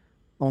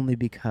 only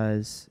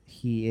because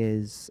he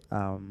is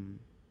the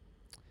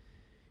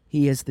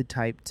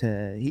type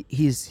to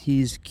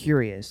he's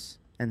curious,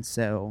 and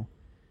so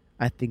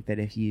I think that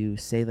if you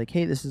say like,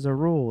 hey, this is a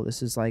rule,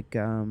 this is like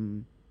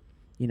something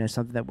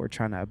that we're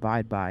trying to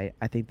abide by,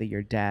 I think that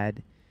your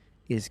dad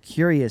is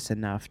curious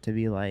enough to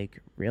be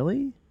like,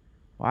 really,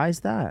 why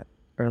is that,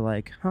 or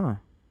like, huh,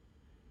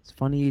 it's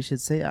funny you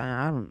should say.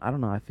 I don't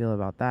know how I feel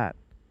about that.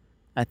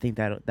 I think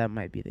that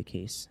might be the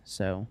case.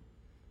 So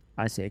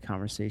I say a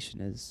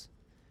conversation is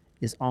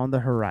on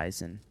the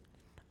horizon.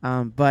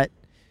 But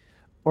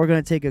we're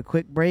going to take a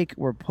quick break.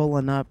 We're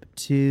pulling up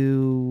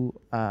to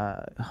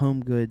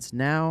Home Goods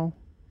now.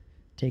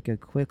 Take a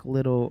quick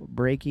little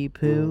breaky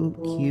poo.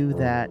 Cue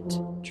that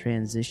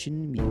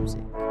transition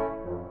music.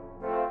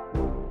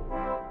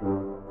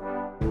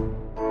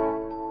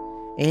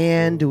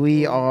 And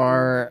we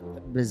are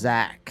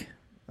back.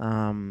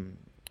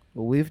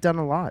 We've done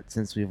a lot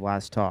since we've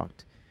last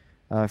talked.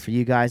 For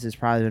you guys, it's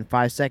probably been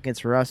 5 seconds.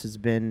 For us, it's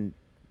been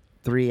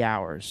 3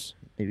 hours,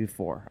 maybe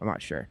 4. I'm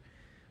not sure.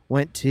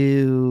 Went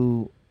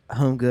to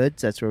Home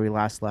Goods. That's where we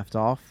last left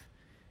off.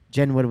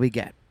 Jen, what do we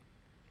get?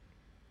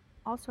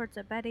 All sorts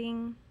of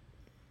bedding.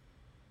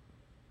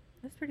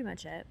 That's pretty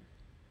much it.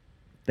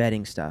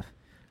 Bedding stuff.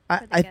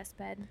 For the guest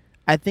bed.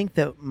 I think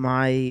that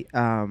my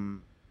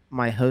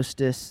my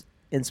hostess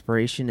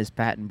inspiration is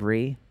Pat and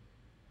Bree.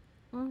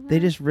 Mm-hmm. They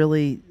just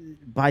really,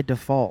 by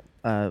default,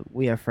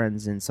 we have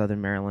friends in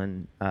Southern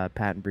Maryland,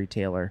 Pat and Bree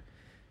Taylor,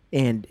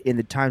 and in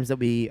the times that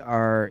we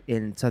are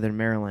in Southern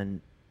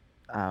Maryland,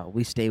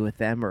 we stay with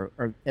them,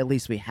 or at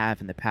least we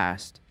have in the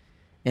past,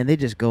 and they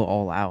just go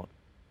all out,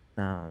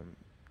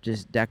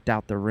 just decked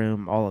out the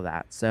room, all of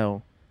that.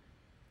 So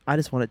I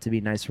just want it to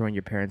be nicer when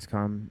your parents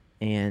come.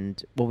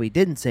 And what we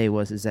didn't say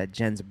is that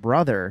Jen's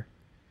brother,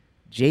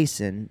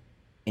 Jason,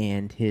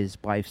 and his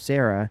wife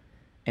Sarah,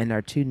 and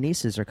our 2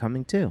 nieces are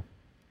coming too.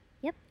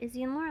 Yep,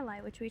 Izzy and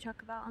Lorelai, which we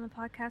talk about on the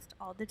podcast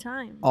all the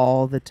time.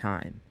 All the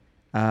time.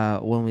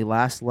 When we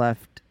last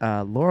left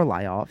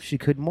Lorelai off, she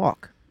couldn't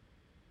walk.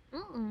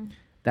 Mm-mm.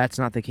 That's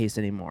not the case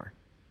anymore.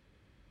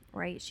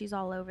 Right, she's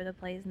all over the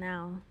place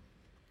now.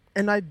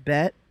 And I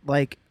bet,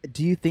 like,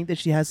 do you think that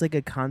she has like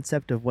a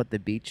concept of what the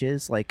beach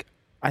is? Like,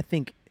 I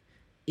think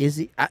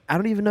Izzy. I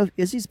don't even know if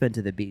Izzy's been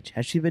to the beach.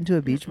 Has she been to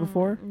a beach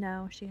before?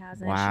 No, she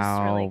hasn't. Wow.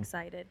 She's really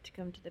excited to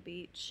come to the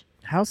beach.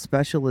 How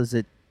special is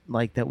it,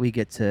 like, that we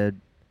get to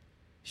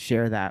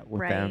share that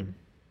with them?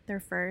 Their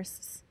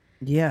firsts.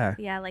 Yeah.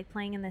 Yeah, like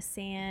playing in the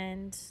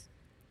sand.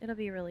 It'll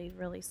be really,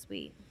 really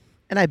sweet.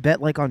 And I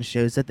bet, like, on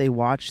shows that they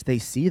watch, they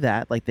see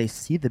that, like, they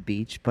see the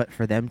beach, but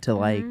for them to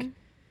like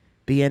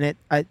be in it,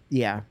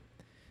 yeah.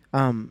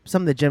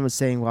 Something that Jen was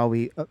saying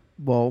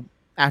while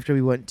after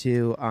we went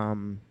to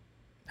Home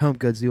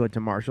Goods, we went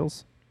to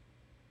Marshall's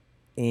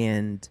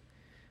and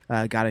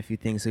got a few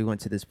things. We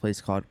went to this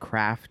place called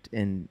Craft,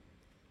 and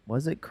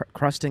was it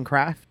Crust and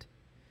Craft?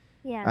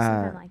 Yeah,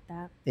 something like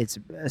that. It's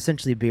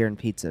essentially beer and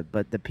pizza,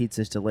 but the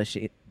pizza's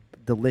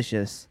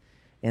delicious,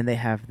 and they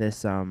have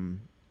this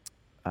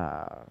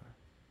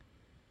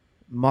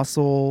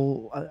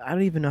mussel. I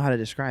don't even know how to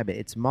describe it.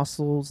 It's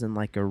mussels and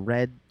like a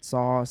red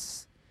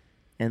sauce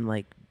and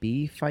like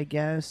beef, I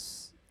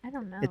guess. I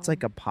don't know. It's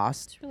like a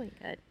pasta. It's really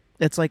good.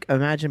 It's like,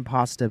 imagine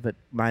pasta but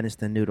minus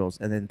the noodles,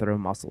 and then throw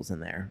mussels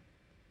in there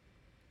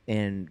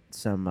and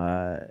some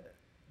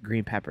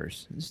green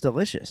peppers. It's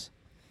delicious.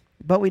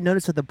 But we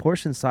noticed that the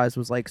portion size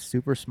was like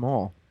super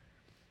small.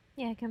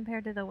 Yeah,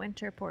 compared to the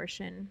winter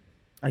portion.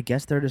 I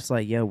guess they're just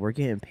like, yo, we're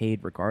getting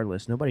paid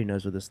regardless. Nobody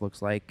knows what this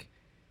looks like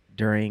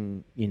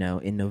during,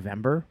 in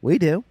November. We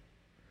do.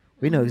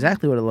 We know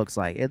exactly what it looks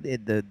like.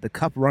 The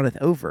cup runneth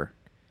over.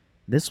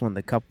 This one,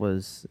 the cup it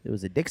was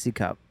a Dixie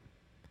cup.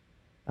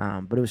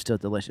 But it was still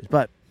delicious.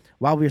 But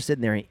while we were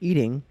sitting there and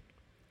eating,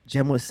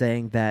 Jem was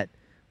saying that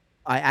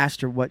I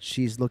asked her what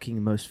she's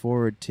looking most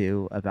forward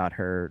to about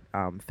her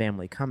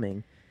family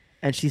coming,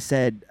 and she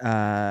said,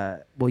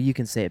 "Well, you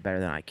can say it better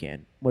than I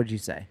can." What did you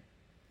say?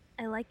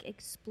 I like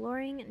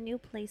exploring new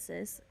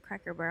places.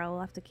 Cracker Barrel,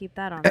 we'll have to keep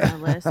that on the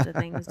list of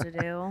things to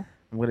do.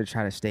 I'm gonna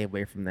try to stay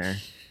away from there.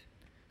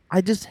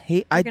 I just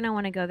hate. You're gonna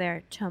want to go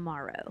there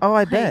tomorrow. Oh,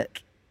 I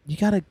bet you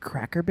got a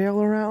Cracker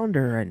Barrel around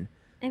or an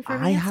And for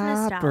me, it's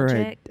IHOP or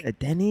nostalgic. a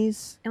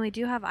Denny's. And we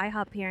do have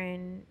IHOP here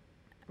in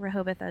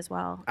Rehoboth as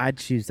well. I'd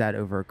choose that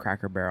over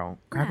Cracker Barrel.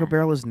 Cracker Yeah.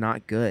 Barrel is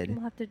not good.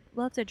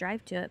 We'll have to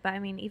drive to it, but I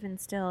mean, even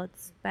still,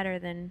 it's better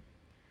than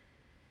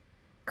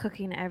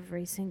cooking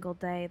every single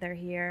day they're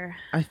here.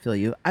 I feel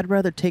you. I'd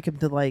rather take him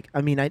to like.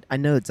 I mean, I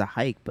know it's a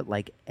hike, but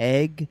like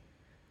Egg,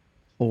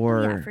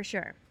 or Yeah, for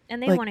sure.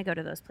 And they like- want to go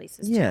to those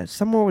places yeah, too.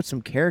 somewhere with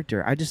some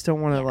character. I just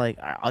don't want to Yeah. like.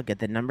 I'll get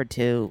the number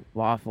 2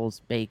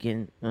 waffles,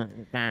 bacon.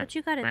 But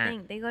you gotta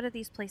think, they go to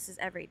these places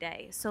every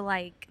day, so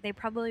like they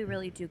probably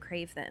really do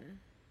crave them.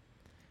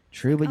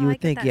 True, but Oh, you I would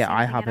get think, that yeah,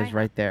 same thing IHOP at is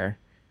right there.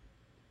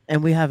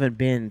 And we haven't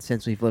been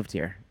since we've lived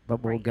here,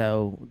 but we'll Right.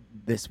 go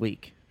this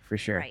week for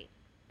sure. Right.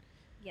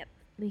 Yep.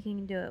 We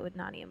can do it with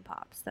Naughty and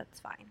Pops. That's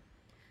fine.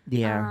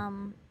 Yeah.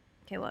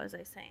 Okay, what was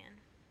I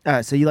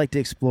saying? So you like to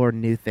explore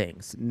new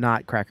things,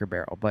 not Cracker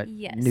Barrel, but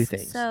Yes. new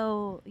things.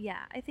 So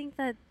yeah, I think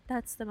that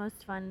that's the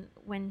most fun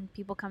when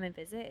people come and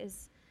visit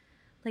is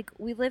like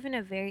we live in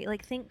a very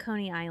like think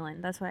Coney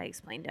Island. That's what I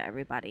explained to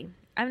everybody.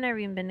 I've never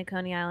even been to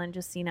Coney Island,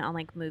 just seen it on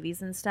like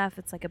movies and stuff.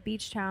 It's like a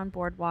beach town,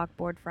 boardwalk,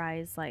 board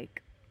fries,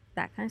 like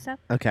that kind of stuff.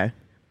 Okay.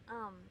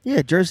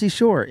 Yeah, Jersey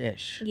Shore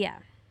ish. Yeah,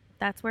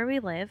 that's where we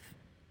live.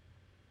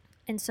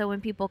 And so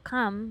when people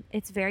come,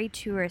 it's very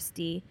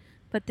touristy,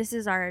 but this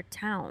is our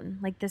town.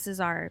 Like this is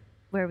our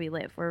where we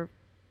live. We're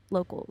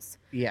locals.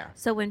 Yeah.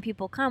 So when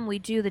people come, we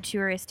do the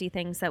touristy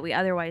things that we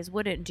otherwise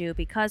wouldn't do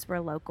because we're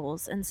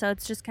locals. And so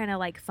it's just kind of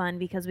like fun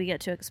because we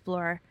get to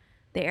explore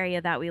the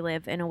area that we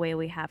live in a way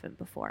we haven't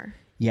before.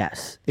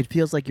 Yes. It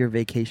feels like you're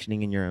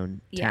vacationing in your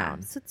own Yeah,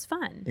 town so it's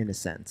fun. in a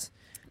sense.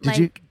 Like-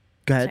 Did you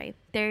go ahead? Sorry,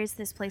 there's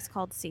this place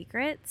called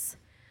Secrets,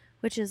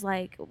 which is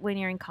like when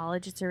you're in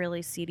college, it's a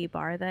really seedy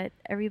bar that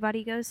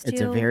everybody goes to.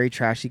 It's a very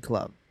trashy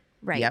club.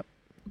 right. Yep.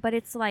 But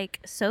it's like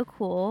so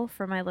cool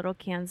for my little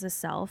Kansas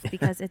self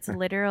because it's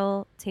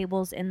literal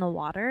tables in the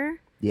water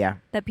Yeah.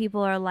 that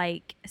people are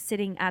like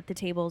sitting at the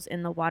tables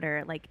in the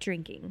water, like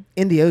drinking.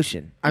 In the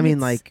ocean. I And mean,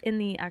 it's like in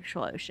the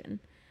actual ocean.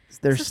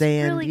 there's So it's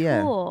sand. really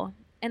Yeah. cool.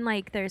 And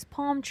like there's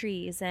palm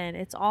trees and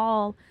it's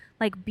all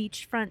like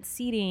beachfront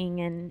seating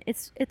and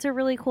it's a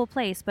really cool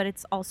place, but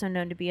it's also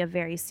known to be a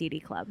very seedy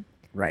club.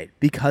 Right.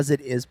 Because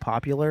it is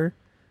popular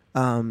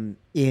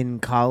in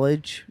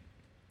college,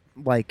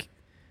 like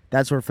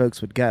that's where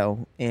folks would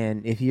go.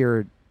 And if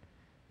you're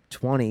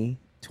 20,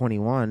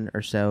 21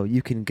 or so,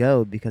 you can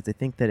go because they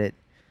think that I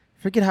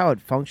forget how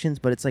it functions,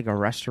 but it's like a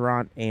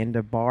restaurant and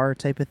a bar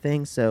type of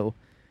thing. So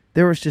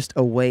there was just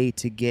a way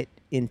to get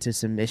into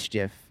some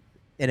mischief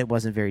and it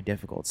wasn't very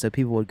difficult. So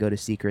people would go to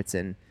Secrets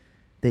and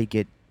they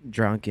get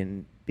drunk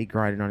and be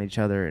grinding on each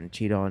other and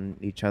cheat on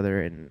each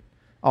other and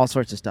all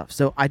sorts of stuff.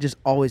 So I just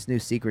always knew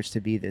Secrets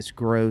to be this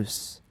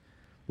gross,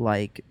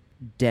 like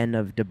den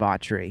of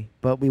debauchery.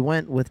 But we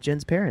went with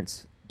Jen's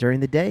parents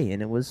during the day,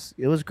 and it was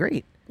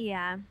great.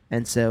 Yeah.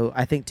 And so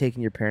I think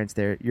taking your parents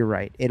there, you're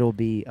right. It'll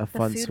be a The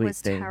fun, food sweet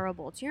was thing.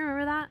 terrible. Do you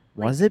remember that?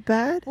 Was it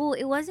bad? Well,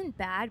 it wasn't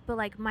bad, but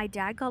like my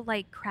dad got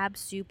like crab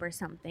soup or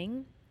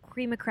something.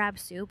 Cream of crab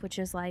soup, which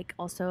is like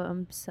also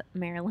a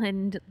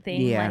Maryland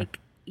thing, Yeah. like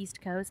East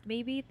Coast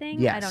maybe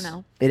thing. Yes, I don't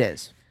know. It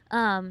is.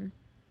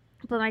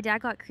 But my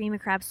dad got cream of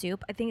crab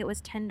soup. I think it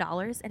was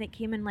 $10 and it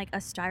came in like a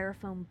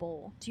styrofoam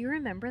bowl. Do you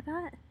remember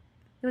that?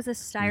 It was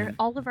a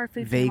all of our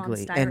food came on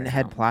Vaguely. styrofoam. And it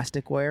had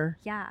plasticware?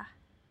 Yeah.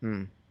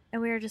 Hmm.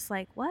 And we were just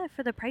like, what?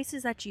 For the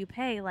prices that you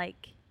pay,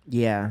 like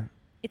Yeah.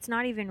 it's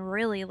not even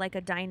really like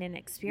a dine-in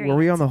experience. Were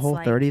we on the It's Whole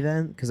like, 30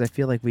 then? Because I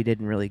feel like we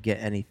didn't really get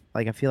any.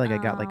 Like, I feel like I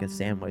got like a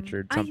sandwich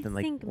or something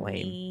like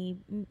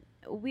lame.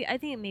 I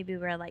think maybe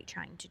we were like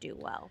trying to do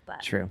well,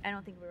 but True. I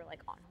don't think we were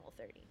like on Whole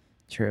 30.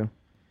 True.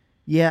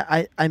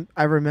 Yeah,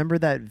 I remember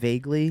that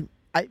vaguely.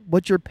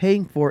 What you're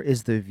paying for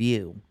is the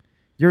view.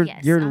 You're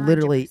Yes,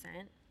 literally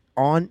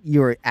 100%.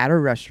 you're at a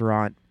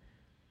restaurant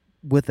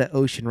with the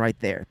ocean right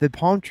there. The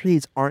palm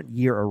trees aren't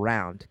year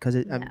around because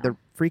No. they're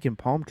freaking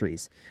palm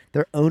trees.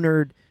 Their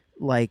owner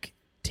like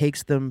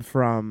takes them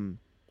from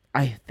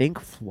I think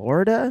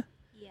Florida.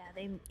 Yeah,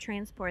 they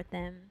transport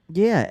them.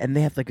 Yeah, and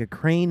they have like a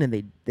crane and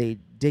they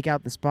dig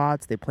out the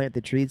spots, they plant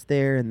the trees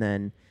there, and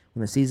then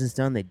when the season's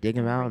done, they dig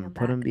them And out bring and 'em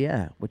put them. back.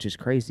 Yeah, which is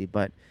crazy,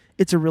 but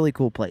it's a really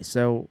cool place.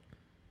 So,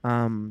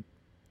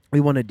 we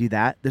want to do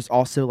that. There's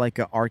also like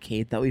an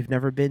arcade that we've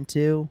never been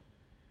to,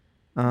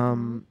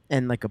 and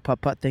like a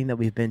putt-putt thing that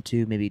we've been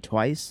to maybe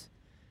twice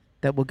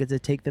that we'll get to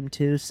take them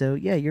to. So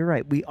yeah, you're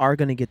right. We are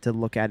going to get to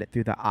look at it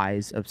through the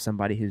eyes of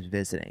somebody who's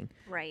visiting,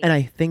 Right. and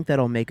I think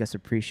that'll make us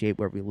appreciate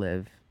where we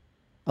live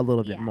a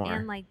little bit more.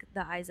 And like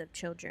the eyes of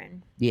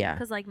children. Yeah.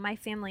 Because like my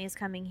family is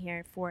coming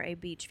here for a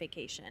beach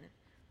vacation.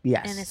 and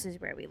this Yes. is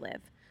where we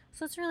live.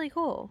 So it's really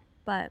cool.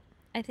 But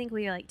I think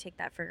we like take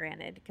that for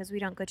granted because we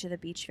don't go to the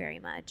beach very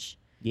much.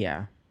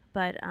 Yeah.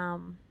 But I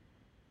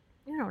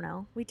don't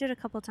know. We did a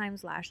couple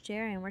times last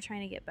year, and we're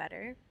trying to get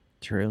better.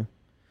 True.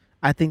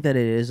 I think that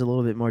it is a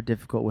little bit more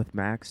difficult with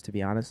Max, to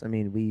be honest. I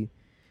mean, we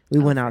Oh,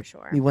 went for out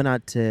sure. we went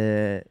out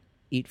to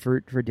eat for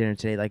dinner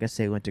today. Like I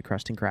say, we went to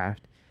Crust and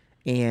Craft,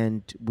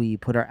 and we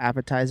put our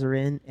appetizer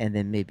in, and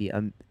then maybe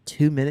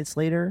 2 minutes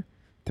later,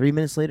 3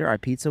 minutes later, our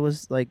pizza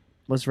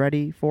was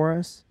ready for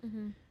us.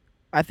 Mm-hmm.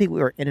 I think we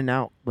were in and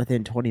out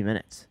within 20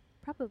 minutes.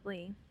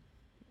 Probably.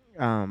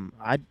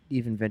 I'd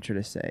even venture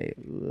to say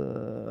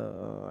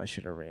I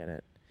should have ran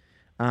it.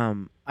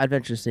 I'd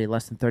venture to say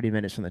less than 30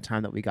 minutes from the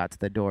time that we got to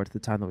the door to the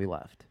time that we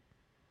left.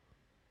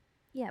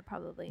 Yeah,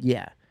 probably.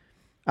 Yeah.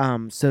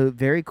 So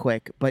very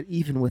quick, but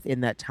even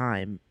within that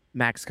time,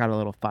 Max got a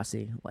little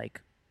fussy,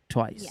 like Yeah.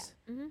 twice.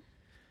 Mm-hmm.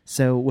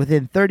 So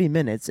within 30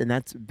 minutes, and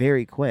that's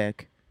very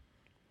quick,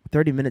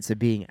 30 minutes of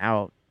being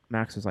out,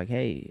 Max was like,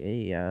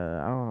 hey,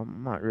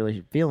 I'm not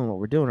really feeling what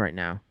we're doing right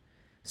now.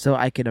 So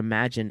I could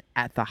imagine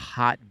at the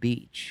hot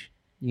beach,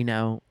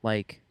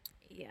 like,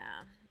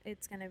 Yeah.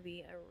 It's gonna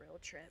be a real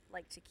trip,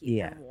 like to keep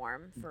yeah, him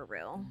warm for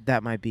real.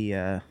 that might be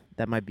a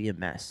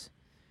mess.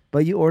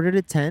 But you ordered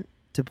a tent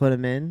to put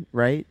him in,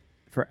 right?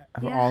 For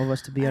Yeah. all of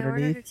us to be I ordered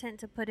underneath. a tent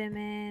to put him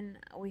in.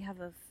 We have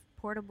a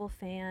portable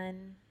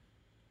fan.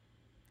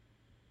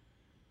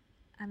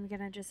 I'm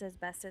gonna just as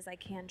best as I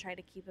can try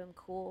to keep him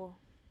cool.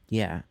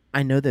 Yeah,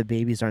 I know that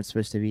babies aren't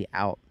supposed to be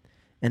out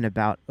and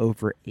about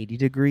over 80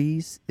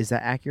 degrees. Is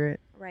that accurate?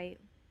 Right.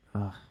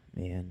 Oh,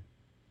 man.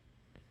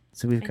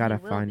 So we've And got he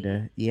to will find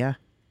be. yeah,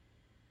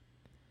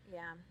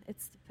 Yeah.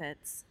 It's the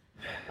pits.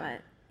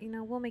 But,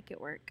 we'll make it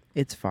work.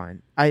 it's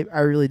fine. I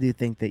really do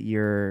think that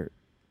your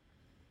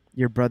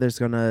brother's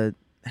gonna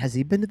has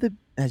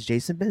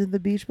Jason been to the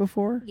beach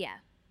before? Yeah.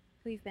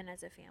 We've been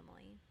as a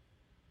family.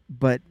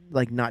 But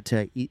like not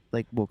to eat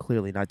like well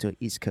clearly not to an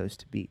East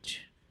Coast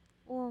beach.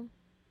 Well,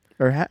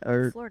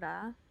 Or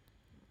Florida.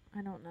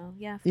 I don't know.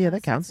 Yeah, yeah,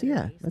 that Florida's counts. considered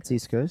Yeah, East that's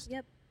East Coast. Coast.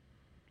 Yep.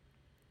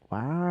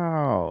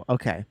 Wow.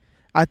 Okay.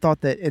 I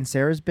thought that and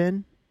Sarah's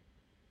been?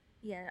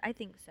 Yeah, I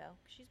think so.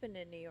 She's been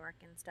to New York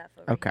and stuff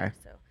over Okay. here,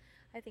 so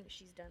I think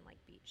she's done like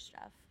beach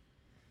stuff.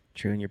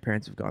 True, and your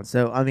parents have gone.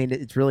 So, I mean,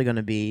 it's really going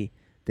to be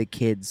the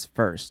kids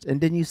first. And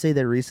didn't you say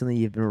that recently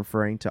you've been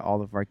referring to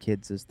all of our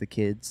kids as the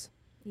kids?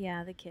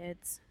 Yeah, the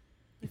kids.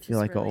 You Which feel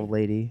is like an really, old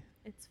lady?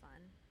 it's fun.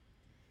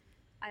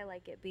 I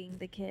like it being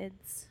the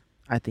kids.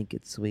 I think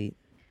it's sweet.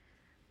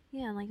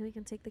 Yeah, and like we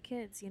can take the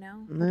kids, We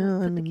No,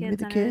 don't I put the mean, with kids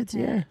the under kids, the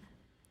yeah. tent.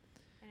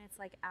 And it's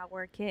like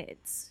our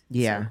kids.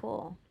 Yeah. So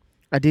cool.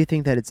 I do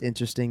think that it's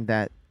interesting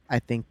that I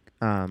think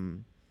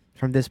from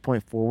this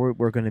point forward,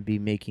 we're going to be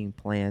making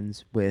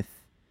plans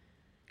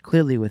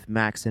clearly with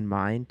Max in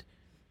mind,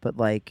 but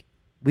like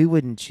we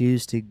wouldn't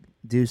choose to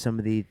do some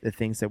of the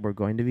things that we're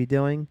going to be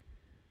doing.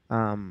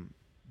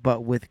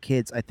 But with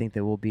kids, I think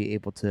that we'll be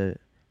able to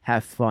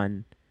have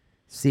fun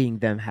seeing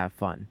them have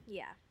fun.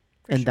 Yeah,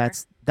 for And sure.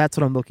 that's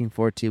what I'm looking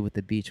forward to with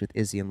the beach with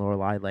Izzy and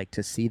Lorelai. Like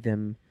to see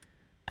them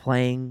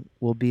playing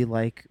will be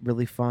like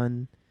really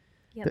fun.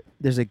 Yep.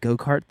 There's a go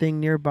kart thing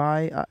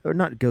nearby, or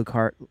not go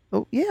kart.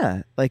 Oh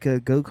yeah, like a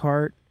go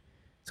kart.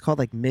 It's called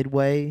like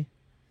Midway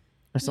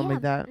or something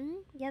like that.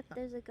 Yep,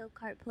 there's a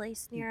go-kart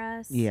place near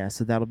us. Yeah,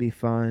 so that'll be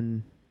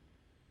fun.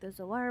 There's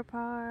a water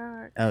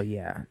park. Oh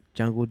yeah,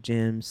 jungle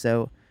gym.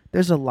 So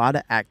there's a lot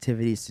of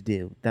activities to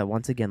do. That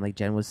once again, like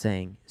Jen was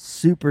saying,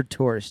 super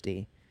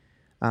touristy.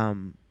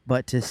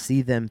 But to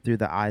see them through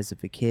the eyes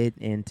of a kid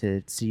and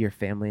to see your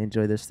family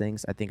enjoy those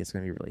things, I think it's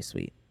going to be really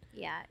sweet.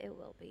 Yeah, it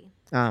will be.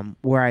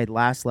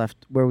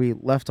 Where we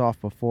left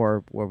off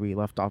before,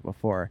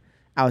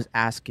 I was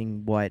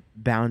asking what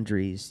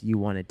boundaries you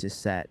wanted to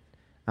set.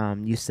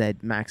 You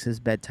said Max's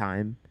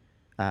bedtime,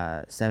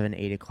 7,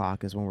 8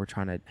 o'clock is when we're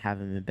trying to have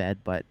him in bed.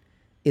 But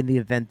in the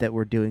event that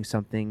we're doing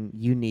something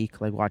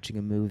unique, like watching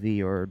a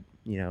movie or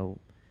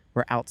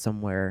we're out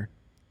somewhere,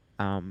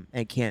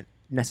 and can't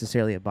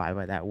necessarily abide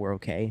by that, we're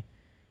okay.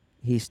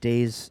 He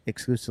stays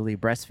exclusively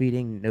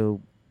breastfeeding,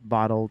 no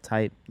bottle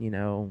type,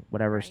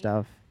 whatever Right.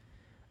 stuff.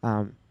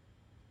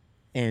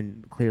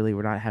 And clearly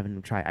we're not having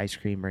him try ice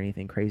cream or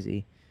anything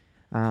crazy.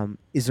 Are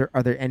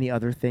there any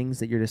other things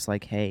that you're just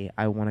like, hey,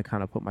 I want to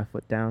kind of put my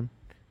foot down?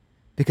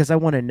 Because I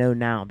want to know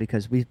now,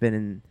 because we've been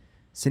in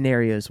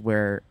scenarios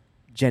where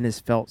Jen has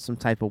felt some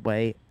type of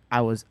way.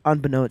 I was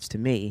unbeknownst to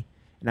me,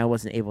 and I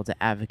wasn't able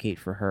to advocate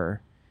for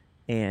her.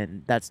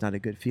 And that's not a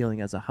good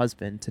feeling as a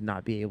husband to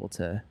not be able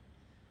to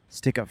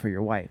stick up for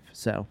your wife.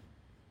 So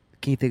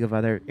can you think of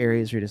other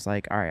areas where you're just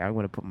like, all right, I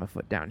want to put my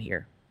foot down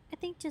here? I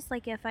think just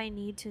like if I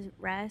need to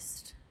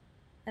rest,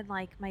 and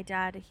like my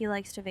dad, he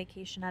likes to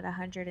vacation at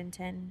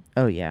 110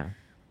 Oh, yeah.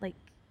 like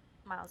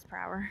miles per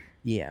hour.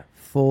 Yeah.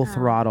 Full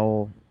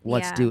throttle.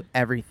 Let's yeah. do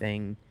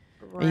everything.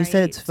 Right. And you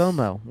said it's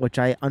FOMO, which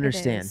I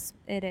understand.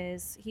 It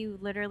is. He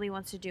literally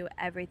wants to do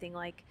everything.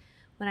 Like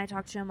when I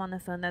talked to him on the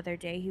phone the other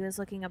day, he was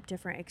looking up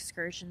different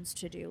excursions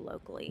to do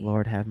locally.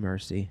 Lord have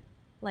mercy.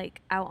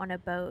 Like out on a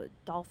boat,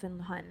 dolphin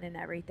hunting and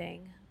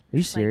everything. Are you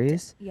Like,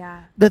 serious?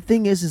 yeah, The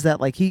thing is that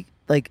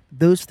like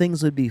those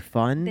things would be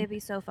fun, they'd be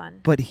so fun.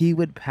 but he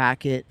would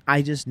pack it.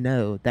 I just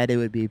know that it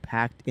would be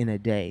packed in a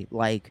day.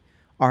 Like,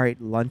 all right,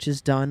 lunch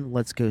is done.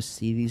 Let's go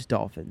see these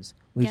dolphins.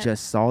 We Yep.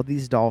 just saw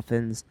these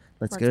dolphins.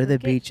 Let's Let's go to go the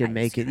get beach and ice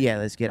make it. Yeah,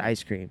 cream. let's get Like,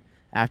 ice cream.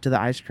 After the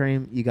ice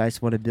cream, you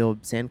guys want to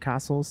build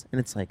sandcastles, and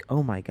it's like,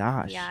 oh my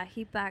gosh, yeah,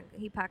 he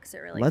packs it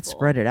really let's full,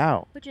 spread it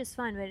out. which is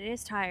fun, but it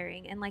is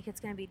tiring, and like it's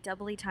gonna be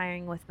doubly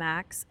tiring with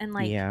Max, and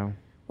like Yeah,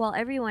 while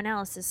everyone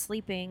else is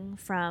sleeping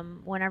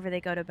from whenever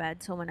they go to bed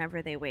till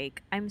whenever they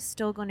wake, I'm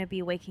still going to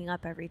be waking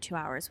up every 2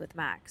 hours with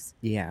Max.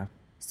 yeah,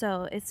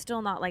 So it's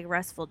still not like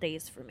restful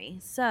days for me.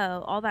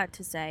 So, all that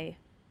to say,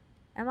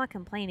 I'm not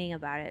complaining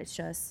about it. It's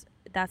just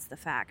that's the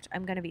fact.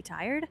 I'm going to be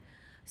tired.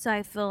 So,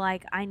 I feel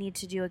like I need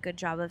to do a good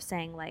job of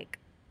saying, like,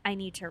 I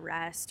need to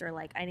rest or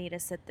like I need to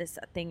sit this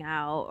thing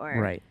out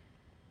or right.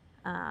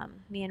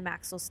 me and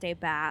Max will stay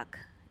back,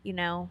 you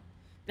know,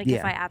 like if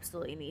Yeah, I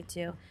absolutely need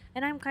to.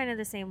 And I'm kind of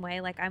the same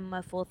way. Like I'm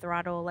a full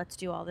throttle, let's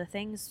do all the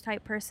things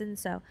type person.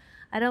 So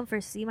I don't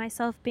foresee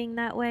myself being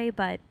that way,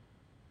 but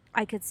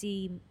I could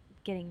see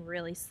getting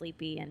really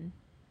sleepy and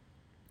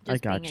I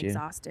just being got you.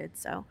 exhausted.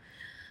 So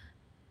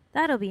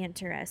that'll be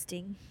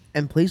interesting.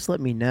 And please let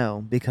me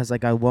know because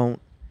like I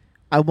won't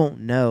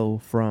know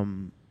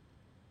from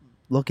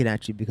looking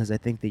at you because I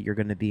think that you're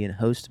going to be in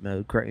host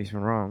mode. Correct me if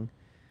I'm wrong,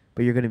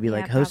 but you're going to be Yeah,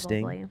 like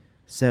hosting, probably.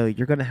 so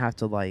you're going to have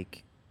to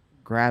like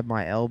grab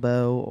my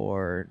elbow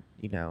or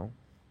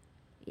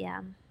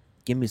Yeah.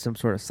 give me some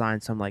sort of sign.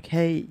 So I'm like,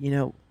 hey,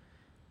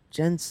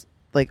 Jen's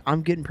like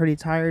I'm getting pretty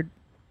tired.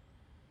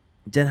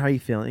 Jen, how are you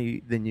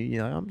feeling? Then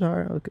you're like, I'm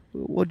tired. Okay,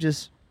 we'll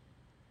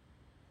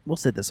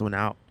sit this one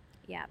out.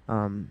 Yeah.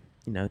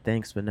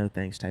 Thanks but no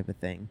thanks type of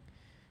thing.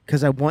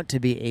 Because I want to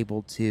be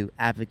able to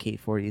advocate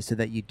for you so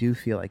that you do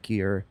feel like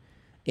you're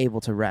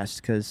able to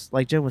rest. Because,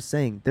 like Jen was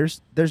saying,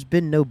 there's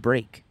been no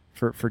break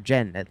for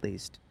Jen at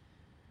least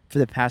for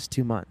the past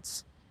 2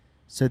 months.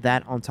 So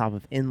that on top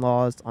of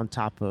in-laws, on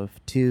top of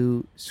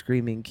two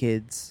screaming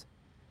kids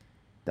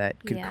that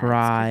could Yeah, it's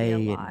cry going to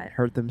be a and lot.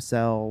 hurt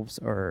themselves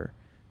or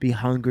be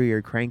hungry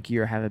or cranky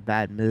or have a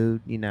bad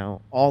mood,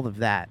 all of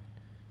that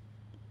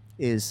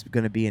is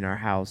going to be in our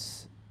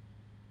house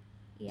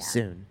Yeah.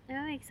 soon. And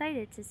I'm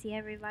excited to see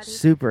everybody.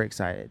 Super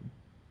excited.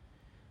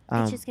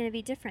 It's just going to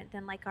be different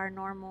than like our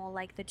normal,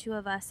 like the two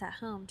of us at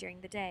home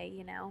during the day,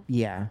 you know?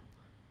 Yeah.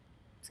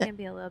 It's going to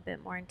be a little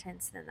bit more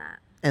intense than that.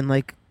 And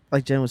like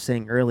Jen was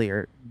saying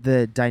earlier,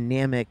 the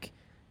dynamic,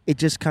 it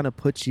just kind of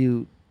puts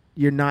you're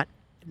not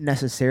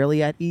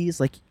necessarily at ease.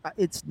 Like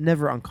it's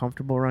never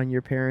uncomfortable around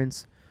your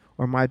parents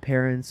or my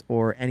parents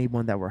or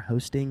anyone that we're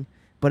hosting,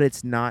 but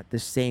it's not the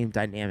same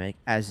dynamic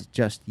as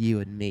just you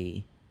and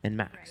me and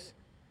Max.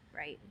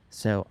 Right.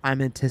 So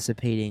I'm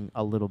anticipating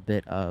a little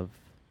bit of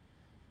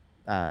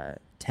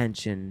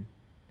tension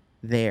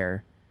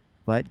there.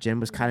 But Jen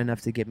was kind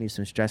enough to get me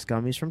some stress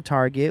gummies from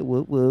Target.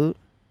 Woot woot.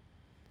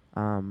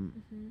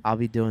 I'll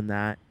be doing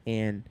that,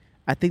 and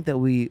I think that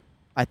we're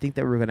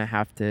gonna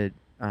have to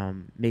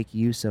make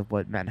use of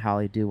what Matt and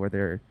Holly do,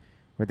 where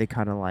they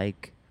kind of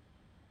like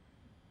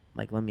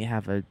let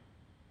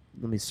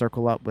me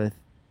circle up with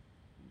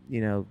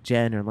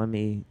Jen, or let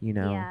me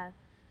Yeah.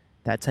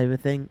 that type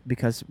of thing,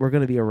 because we're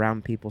gonna be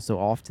around people so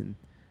often.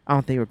 I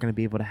don't think we're gonna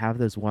be able to have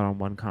those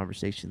one-on-one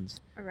conversations.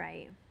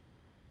 Right.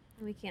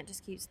 We can't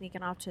just keep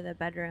sneaking off to the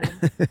bedroom.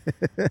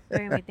 They're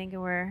going to be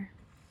thinking we're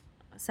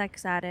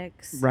sex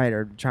addicts. Right,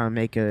 or trying to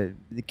make the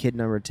kid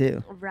number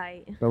 2.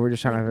 Right. But we're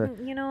just trying Like,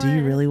 to. you know Do you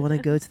what? really want to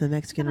go to the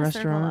Mexican gonna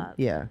circle restaurant? up.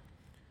 Yeah.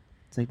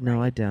 It's like, no,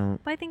 Right. I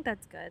don't. But I think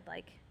that's good.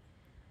 Like,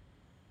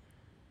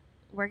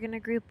 we're going to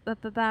group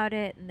up about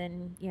it, and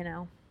then,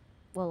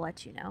 we'll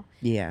let you know.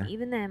 Yeah.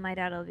 Even then, my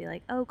dad will be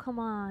like, oh, come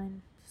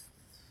on.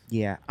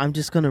 Yeah. I'm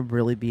just gonna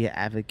really be an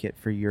advocate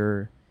for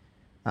your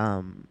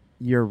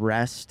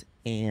rest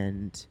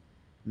and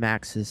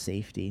Max's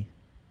safety,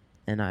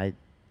 and I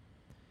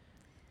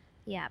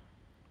Yeah.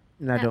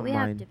 don't we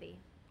mind. have to be.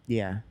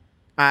 Yeah.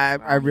 I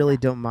We're all really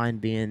human. don't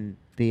mind being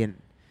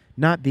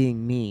not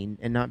being mean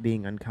and not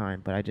being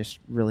unkind, but I just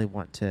really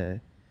want to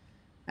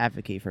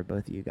advocate for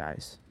both of you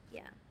guys.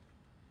 Yeah.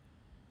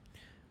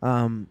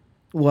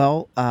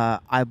 Well,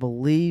 I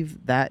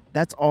believe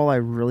that's all I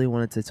really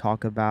wanted to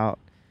talk about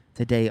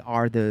today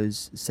are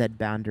those said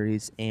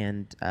boundaries,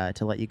 and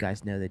to let you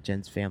guys know that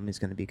Jen's family is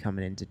going to be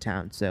coming into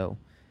town. So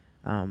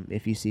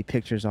if you see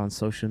pictures on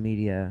social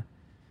media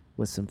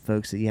with some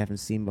folks that you haven't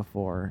seen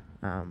before,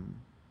 I'm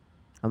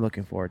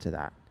looking forward to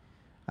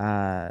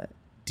that.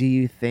 Do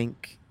you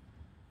think,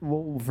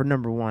 well, for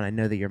number one, I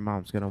know that your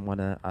mom's going to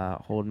want to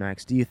hold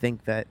Max. Do you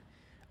think that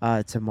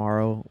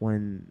tomorrow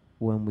when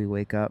we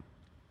wake up,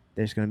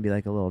 there's going to be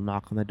like a little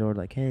knock on the door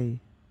like, hey,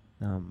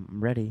 I'm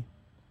ready?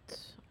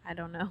 I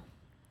don't know.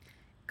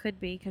 Could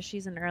be because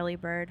she's an early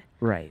bird.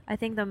 Right. I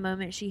think the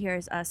moment she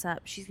hears us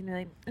up, she's gonna be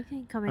like,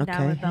 "Okay, coming Okay,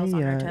 down with bells hey,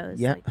 on her toes.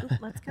 yep. Like,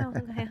 oop, let's go.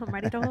 Okay, I'm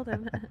ready to hold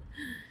him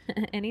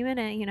any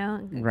minute.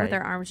 Right. With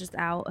her arms just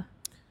out."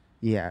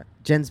 Yeah.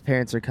 Jen's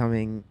parents are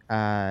coming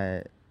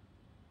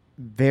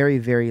very,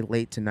 very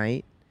late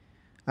tonight.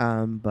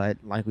 But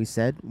like we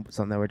said,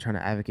 something that we're trying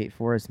to advocate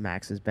for is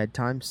Max's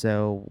bedtime.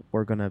 So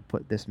we're gonna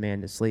put this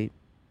man to sleep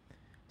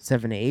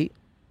 7 to 8.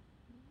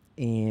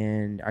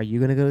 And are you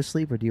gonna go to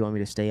sleep, or do you want me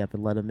to stay up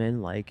and let him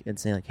in, like, and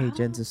say like, "Hey,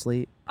 Jen's I'll,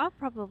 asleep"? I'll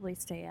probably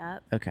stay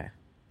up. Okay,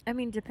 I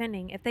mean,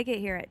 depending. If they get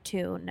here at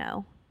 2,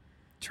 no.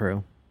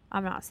 true.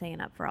 I'm not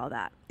staying up for all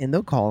that. And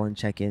they'll call and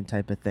check in,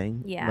 type of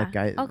thing. Yeah. Like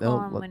I'll call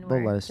them when they'll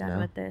we're let us done know.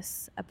 with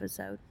this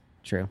episode.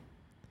 True.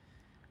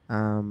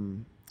 What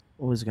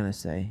was I gonna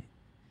say?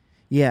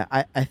 Yeah,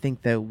 I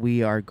think that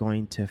we are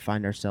going to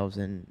find ourselves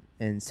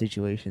in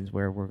situations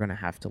where we're gonna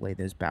have to lay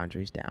those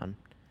boundaries down.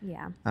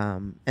 Yeah.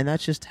 And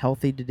that's just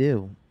healthy to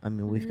do. I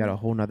mean, we've got Mhm. a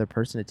whole nother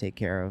person to take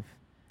care of.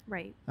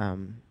 Right.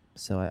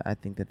 So I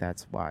think that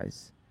that's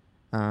wise.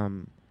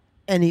 Um,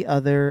 any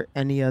other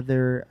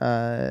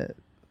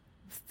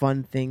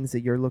fun things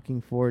that you're looking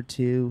forward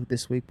to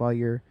this week while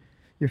your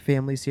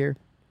family's here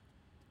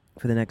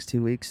for the next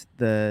 2 weeks?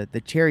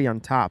 The cherry on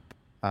top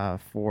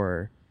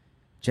for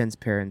Jen's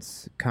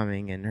parents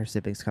coming and her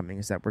siblings coming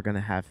is that we're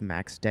gonna have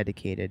Max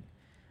dedicated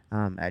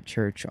at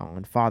church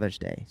on Father's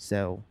Day.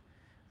 So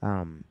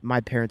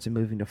my parents are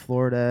moving to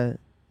Florida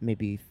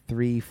maybe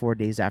 3-4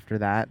 days after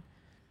that,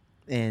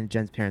 and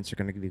Jen's parents are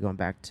going to be going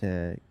back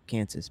to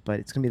Kansas. But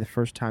it's going to be the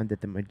first time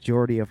that the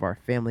majority of our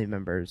family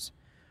members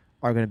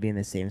are going to be in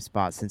the same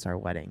spot since our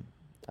wedding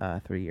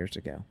 3 years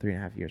ago,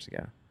 3.5 years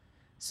ago.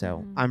 So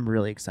Mhm. I'm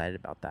really excited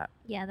about that.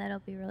 Yeah, that'll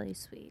be really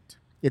sweet.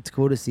 It's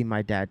cool to see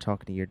my dad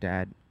talking to your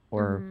dad,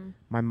 or Mhm.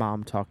 my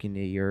mom talking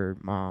to your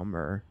mom,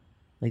 or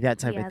like that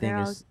type Yeah, of thing. they're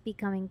all Is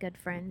becoming good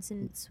friends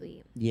and it's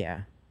sweet.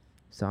 yeah.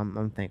 So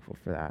I'm thankful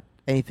for that.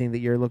 Anything that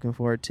you're looking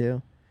forward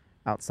to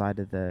outside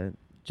of the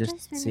just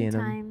Spending seeing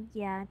them? time.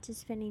 Yeah,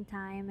 just spending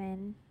time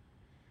and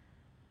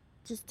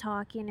just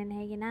talking and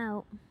hanging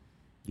out.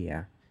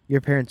 Yeah,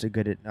 your parents are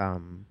good at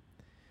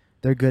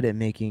they're good at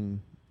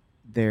making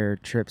their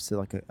trips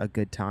like a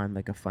good time,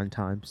 like a fun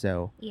time.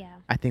 So Yeah.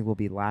 I think we'll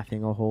be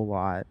laughing a whole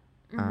lot,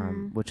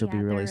 which will be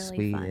Yeah, they're really really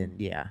sweet. fun. And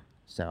yeah,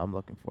 so I'm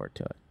looking forward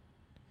to it.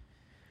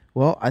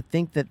 Well, I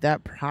think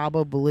that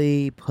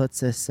probably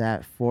puts us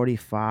at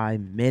 45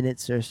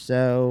 minutes or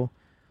so.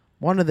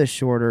 One of the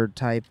shorter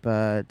type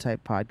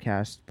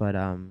podcasts, but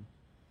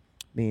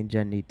me and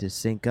Jen need to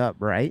sync up,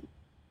 right?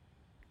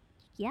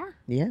 Yeah.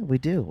 Yeah, we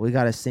do. We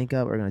got to sync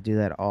up. We're gonna do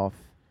that off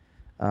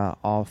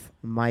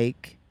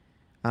mic.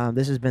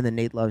 This has been the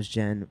Nate Loves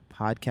Jen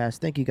podcast.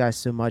 Thank you guys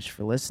so much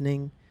for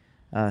listening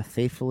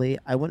faithfully.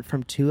 I went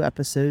from 2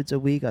 episodes a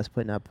week. I was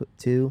putting up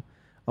 2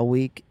 a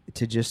week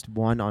to just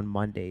one on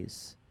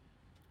Mondays.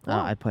 Cool.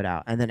 I put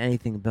out, and then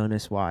anything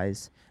bonus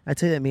wise. I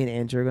tell you that me and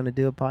Andrew are going to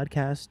do a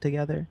podcast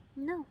together.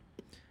 No.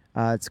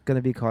 It's going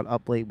to be called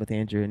Up Late with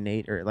Andrew and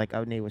Nate, or like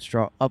Up Late with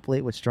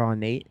Straw and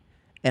Nate,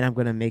 and I'm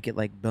going to make it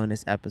like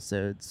bonus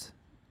episodes.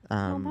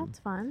 That's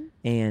fun.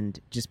 And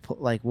just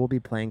like we'll be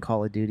playing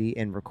Call of Duty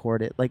and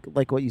record it,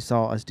 like what you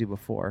saw us do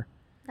before.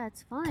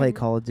 That's fun. Play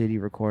Call of Duty,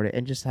 record it,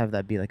 and just have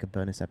that be like a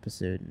bonus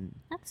episode and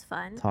That's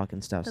fun. talk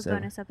and stuff. The So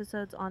bonus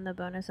episodes on the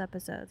bonus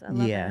episodes. I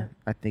love it.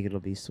 I think it'll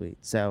be sweet.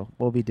 So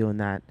we'll be doing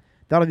that.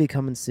 That'll be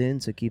coming soon,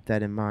 so keep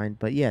that in mind.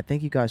 But yeah,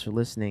 thank you guys for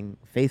listening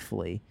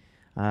faithfully.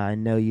 I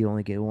know you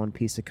only get one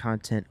piece of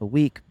content a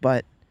week,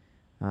 but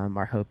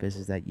our hope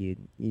is that you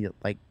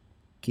like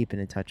keeping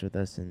in touch with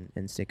us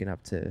and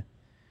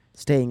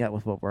staying up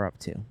with what we're up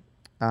to.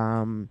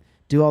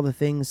 Do all the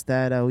things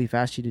that we've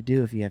asked you to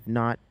do. If you have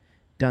not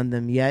done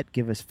them yet,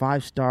 give us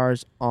 5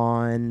 stars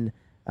on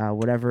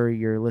whatever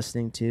you're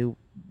listening to,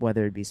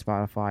 whether it be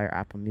Spotify or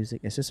Apple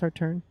Music. Is this our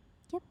turn?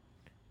 Yep.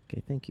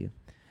 Okay, thank you.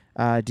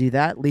 Do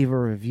that. Leave a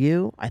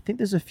review. I think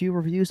there's a few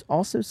reviews.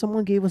 Also,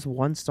 someone gave us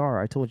 1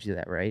 star. I told you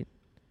that, right?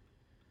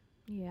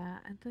 Yeah,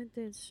 I think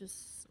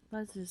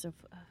that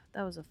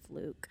was a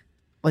fluke.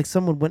 Like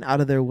someone went out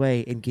of their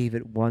way and gave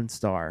it 1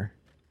 star.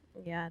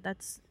 Yeah,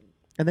 that's.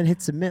 And then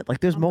hit submit. Like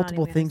there's I'm not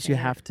multiple even gonna things you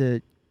say have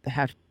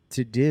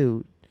to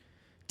do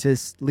to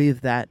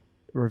leave that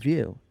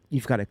review.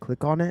 You've got to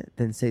click on it,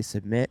 then say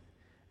submit,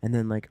 and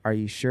then like, are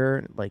you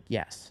sure? Like,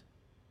 yes.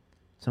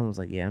 Someone's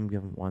like, yeah, I'm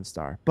giving 1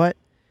 star. But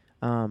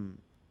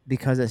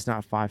because it's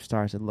not 5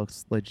 stars, it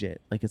looks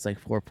legit. Like it's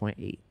like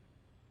 4.8.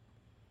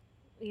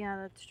 Yeah,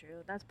 that's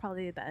true. That's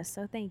probably the best.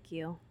 So thank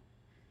you.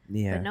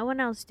 Yeah. But no one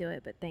else do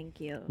it. But thank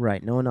you.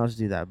 Right. No one else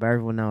do that. But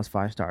everyone else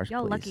 5 stars.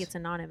 Y'all please. lucky it's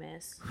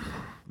anonymous.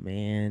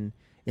 Man,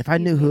 if I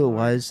knew who it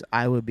was,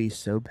 I would be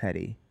so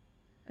petty.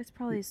 It's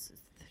probably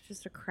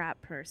just a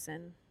crap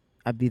person.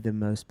 I'd be the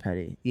most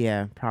petty.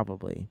 Yeah,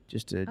 probably.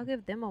 I'll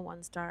give them a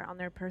 1 star on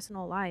their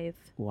personal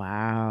life.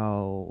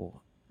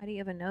 Wow. I didn't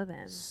even know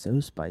them. So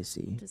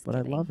spicy. Just but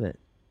kidding. I love it.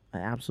 I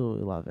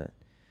absolutely love it.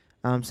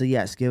 So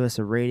yes, give us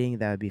a rating.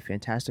 That would be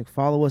fantastic.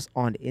 Follow us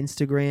on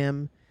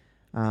Instagram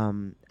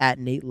at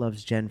Nate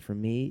Loves Jen for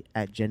me,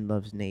 at Jen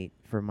Loves Nate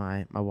for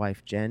my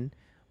wife Jen.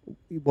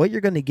 What you're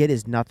going to get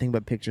is nothing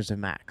but pictures of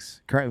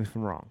Max. Correct me if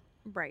I'm wrong.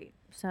 Right.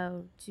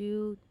 So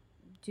do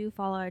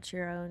follow at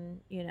your own.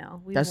 We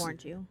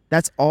warned you.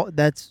 That's all.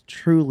 That's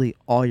truly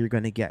all you're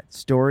going to get.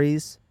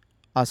 Stories,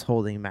 us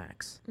holding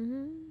Max.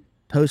 Mm-hmm.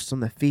 Posts on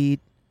the feed,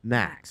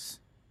 Max.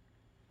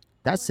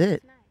 That's What's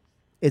it. next?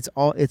 It's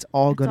all It's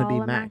gonna be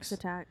all a Max Max,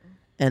 attack.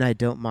 and I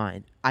don't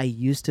mind. I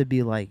used to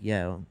be like,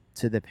 yo,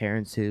 to the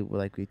parents who were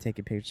like, we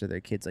taking pictures of their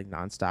kids like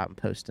nonstop and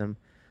post them.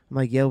 I'm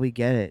like, yo, we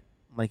get it.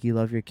 Like, you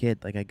love your kid.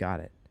 Like, I got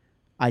it.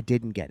 I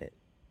didn't get it.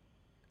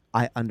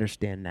 I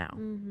understand now.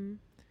 Mm-hmm.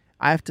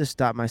 I have to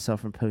stop myself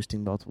from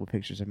posting multiple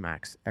pictures of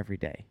Max every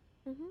day.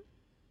 Mm-hmm.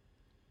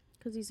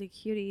 Because he's a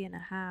cutie and a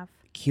half.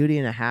 Cutie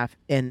and a half,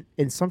 and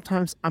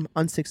sometimes I'm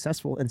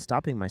unsuccessful in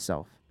stopping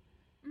myself.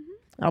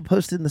 Mm-hmm. I'll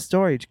post it in the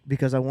story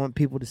because I want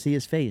people to see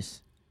his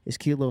face, his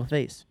cute little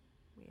face.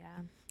 Yeah.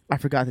 I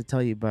forgot to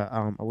tell you, but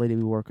a lady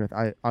we work with,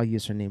 I'll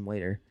use her name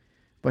later,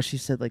 but she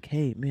said like,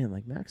 hey man,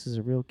 like Max is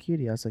a real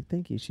cutie. I was like,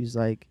 thank you. She's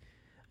like,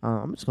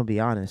 I'm just gonna be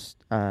honest.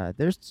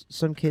 There's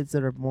some kids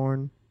that are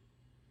born,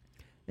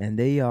 and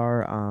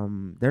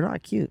they're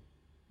not cute.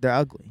 They're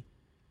ugly,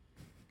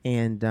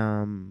 and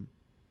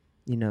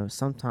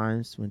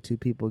sometimes when two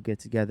people get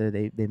together,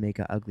 they make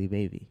an ugly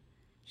baby.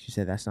 She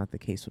said that's not the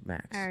case with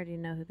Max. I already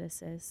know who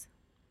this is.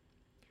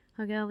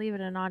 I'm gonna leave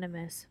it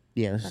anonymous.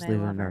 Yeah, let's But just I leave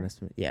it love her. anonymous.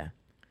 Yeah. Ooh,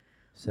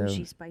 So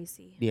she's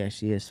spicy. yeah,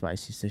 she is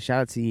spicy. So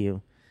shout out to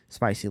you,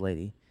 spicy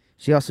lady.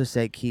 She also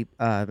said keep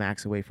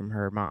Max away from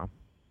her mom.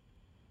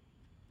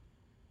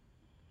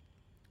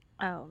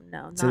 Oh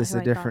no, not So this is who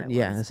a I different. thought it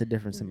Yeah, was. that's a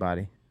different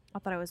somebody. I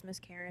thought it was Miss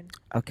Karen.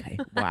 Okay.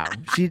 Wow.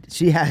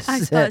 She has. I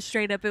thought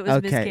straight up it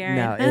was Miss okay.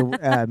 Karen.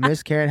 No.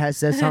 Miss Karen has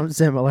said something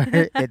similar.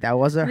 That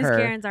wasn't Miss her.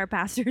 Karen's our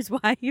pastor's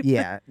wife.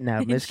 Yeah.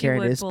 No. Miss She Karen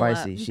would is pull up.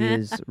 spicy. She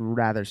is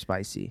rather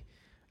spicy.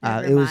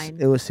 Never It was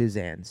mind. it was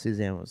Suzanne.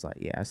 Suzanne was like,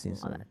 yeah, I seen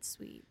Oh, some. that's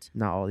sweet.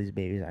 Not all these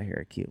babies out here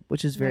are cute,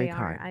 which is very They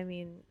are. kind. I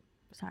mean,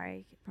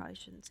 sorry, probably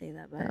shouldn't say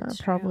that, but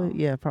it's Probably, true.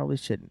 yeah, probably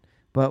shouldn't.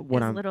 But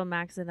when His I'm little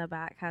Max in the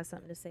back has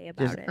something to say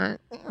about just,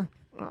 it.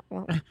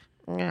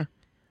 yeah.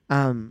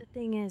 The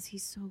thing is,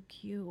 he's so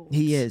cute.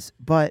 He is,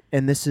 but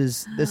and this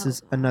is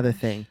Oh, another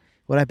gosh. thing.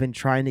 What I've been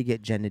trying to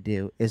get Jen to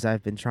do is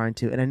I've been trying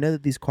to, and I know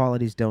that these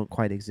qualities don't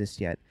quite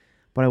exist yet,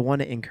 but I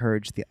want to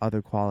encourage the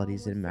other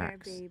qualities in Almost there,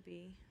 Max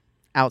baby.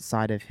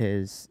 outside of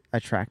his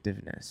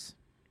attractiveness.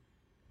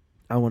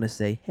 I want to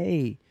say,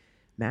 hey,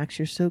 Max,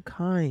 you're so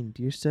kind.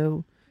 You're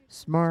so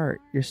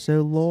smart. You're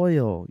so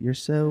loyal. You're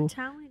So so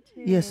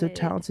talented. yeah, so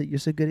talented. You're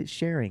so good at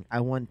sharing. I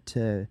want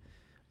to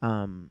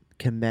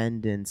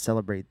commend and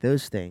celebrate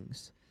those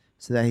things,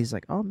 so that he's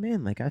like, oh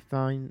man, like I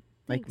find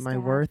like Thanks, my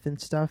Dad. worth and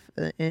stuff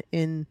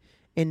in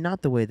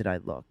not the way that I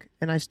look,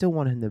 and I still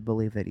want him to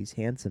believe that he's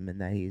handsome and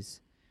that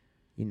he's,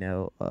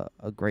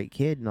 a great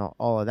kid and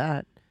all of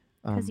that.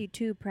 Because he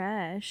too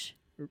fresh.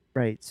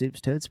 Right, soups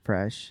toads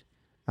fresh.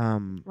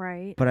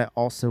 Right. But I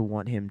also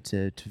want him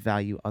to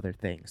value other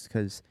things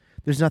because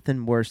there's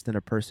nothing worse than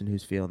a person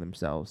who's feeling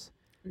themselves.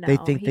 No, they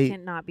think he they-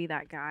 cannot be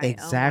that guy.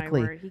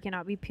 Exactly. Oh my word. He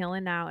cannot be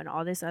peeling out and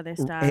all this other R-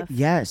 stuff.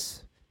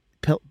 Yes,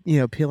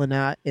 peeling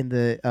out in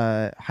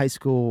the high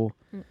school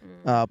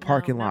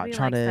parking lot nobody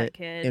trying likes to that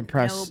kid.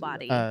 impress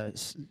Nobody.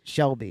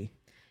 Shelby.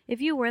 If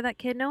you were that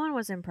kid, no one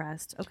was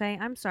impressed. Okay,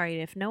 I'm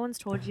sorry if no one's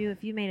told you.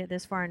 If you made it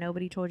this far, and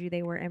nobody told you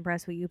they were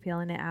impressed with you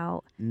peeling it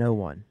out. No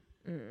one,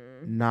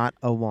 not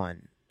a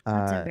one.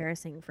 That's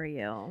embarrassing for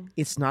you.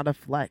 It's not a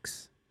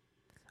flex.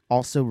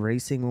 Also,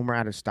 racing when we're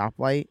at a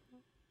stoplight,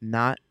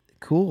 not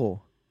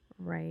cool.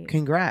 Right.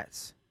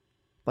 Congrats.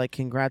 Like,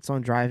 congrats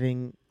on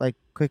driving, like,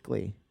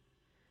 quickly,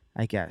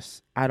 I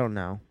guess. I don't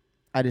know.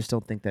 I just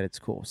don't think that it's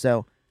cool.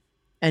 So,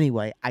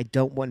 anyway, I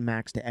don't want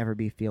Max to ever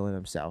be feeling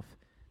himself.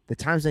 The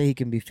times that he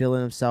can be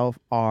feeling himself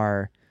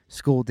are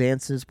school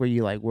dances where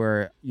you, like,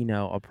 were,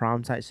 a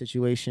prom type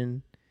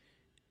situation.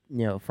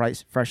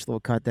 Fresh little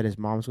cut that his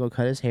mom's going to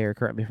cut his hair.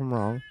 Correct me if I'm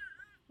wrong.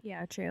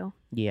 Yeah, true.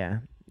 Yeah.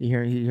 You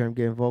hear him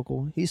getting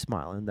vocal? He's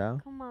smiling,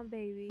 though. Come on,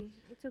 baby.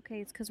 It's okay.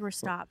 It's because we're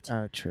stopped.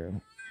 Oh,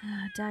 true.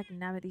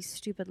 Dagnabbit, these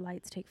stupid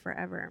lights take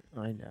forever.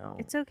 I know.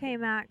 It's okay,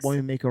 Max. Want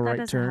me to make a that right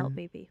doesn't turn? help,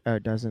 baby. Oh,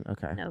 it doesn't?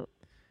 Okay. No.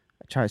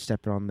 I try to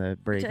step it on the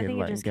brake I and think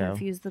let it it just go.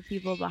 confused the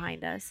people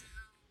behind us.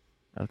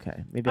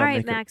 Okay. Maybe All I'll right,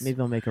 make Max.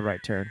 maybe I'll make a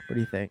right turn. What do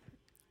you think?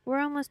 We're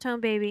almost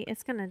home, baby.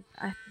 It's gonna.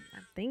 I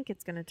think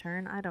it's gonna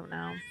turn. I don't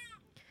know.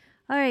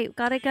 All right,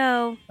 gotta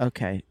go.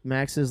 Okay.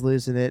 Max is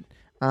losing it.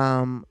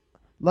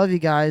 Love you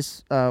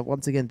guys.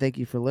 Once again, thank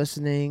you for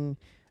listening.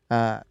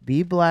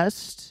 Be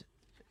blessed.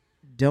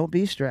 Don't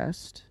be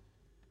stressed.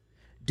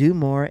 Do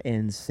more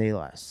and say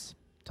less.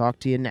 Talk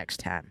to you next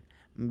time.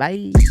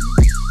 Bye.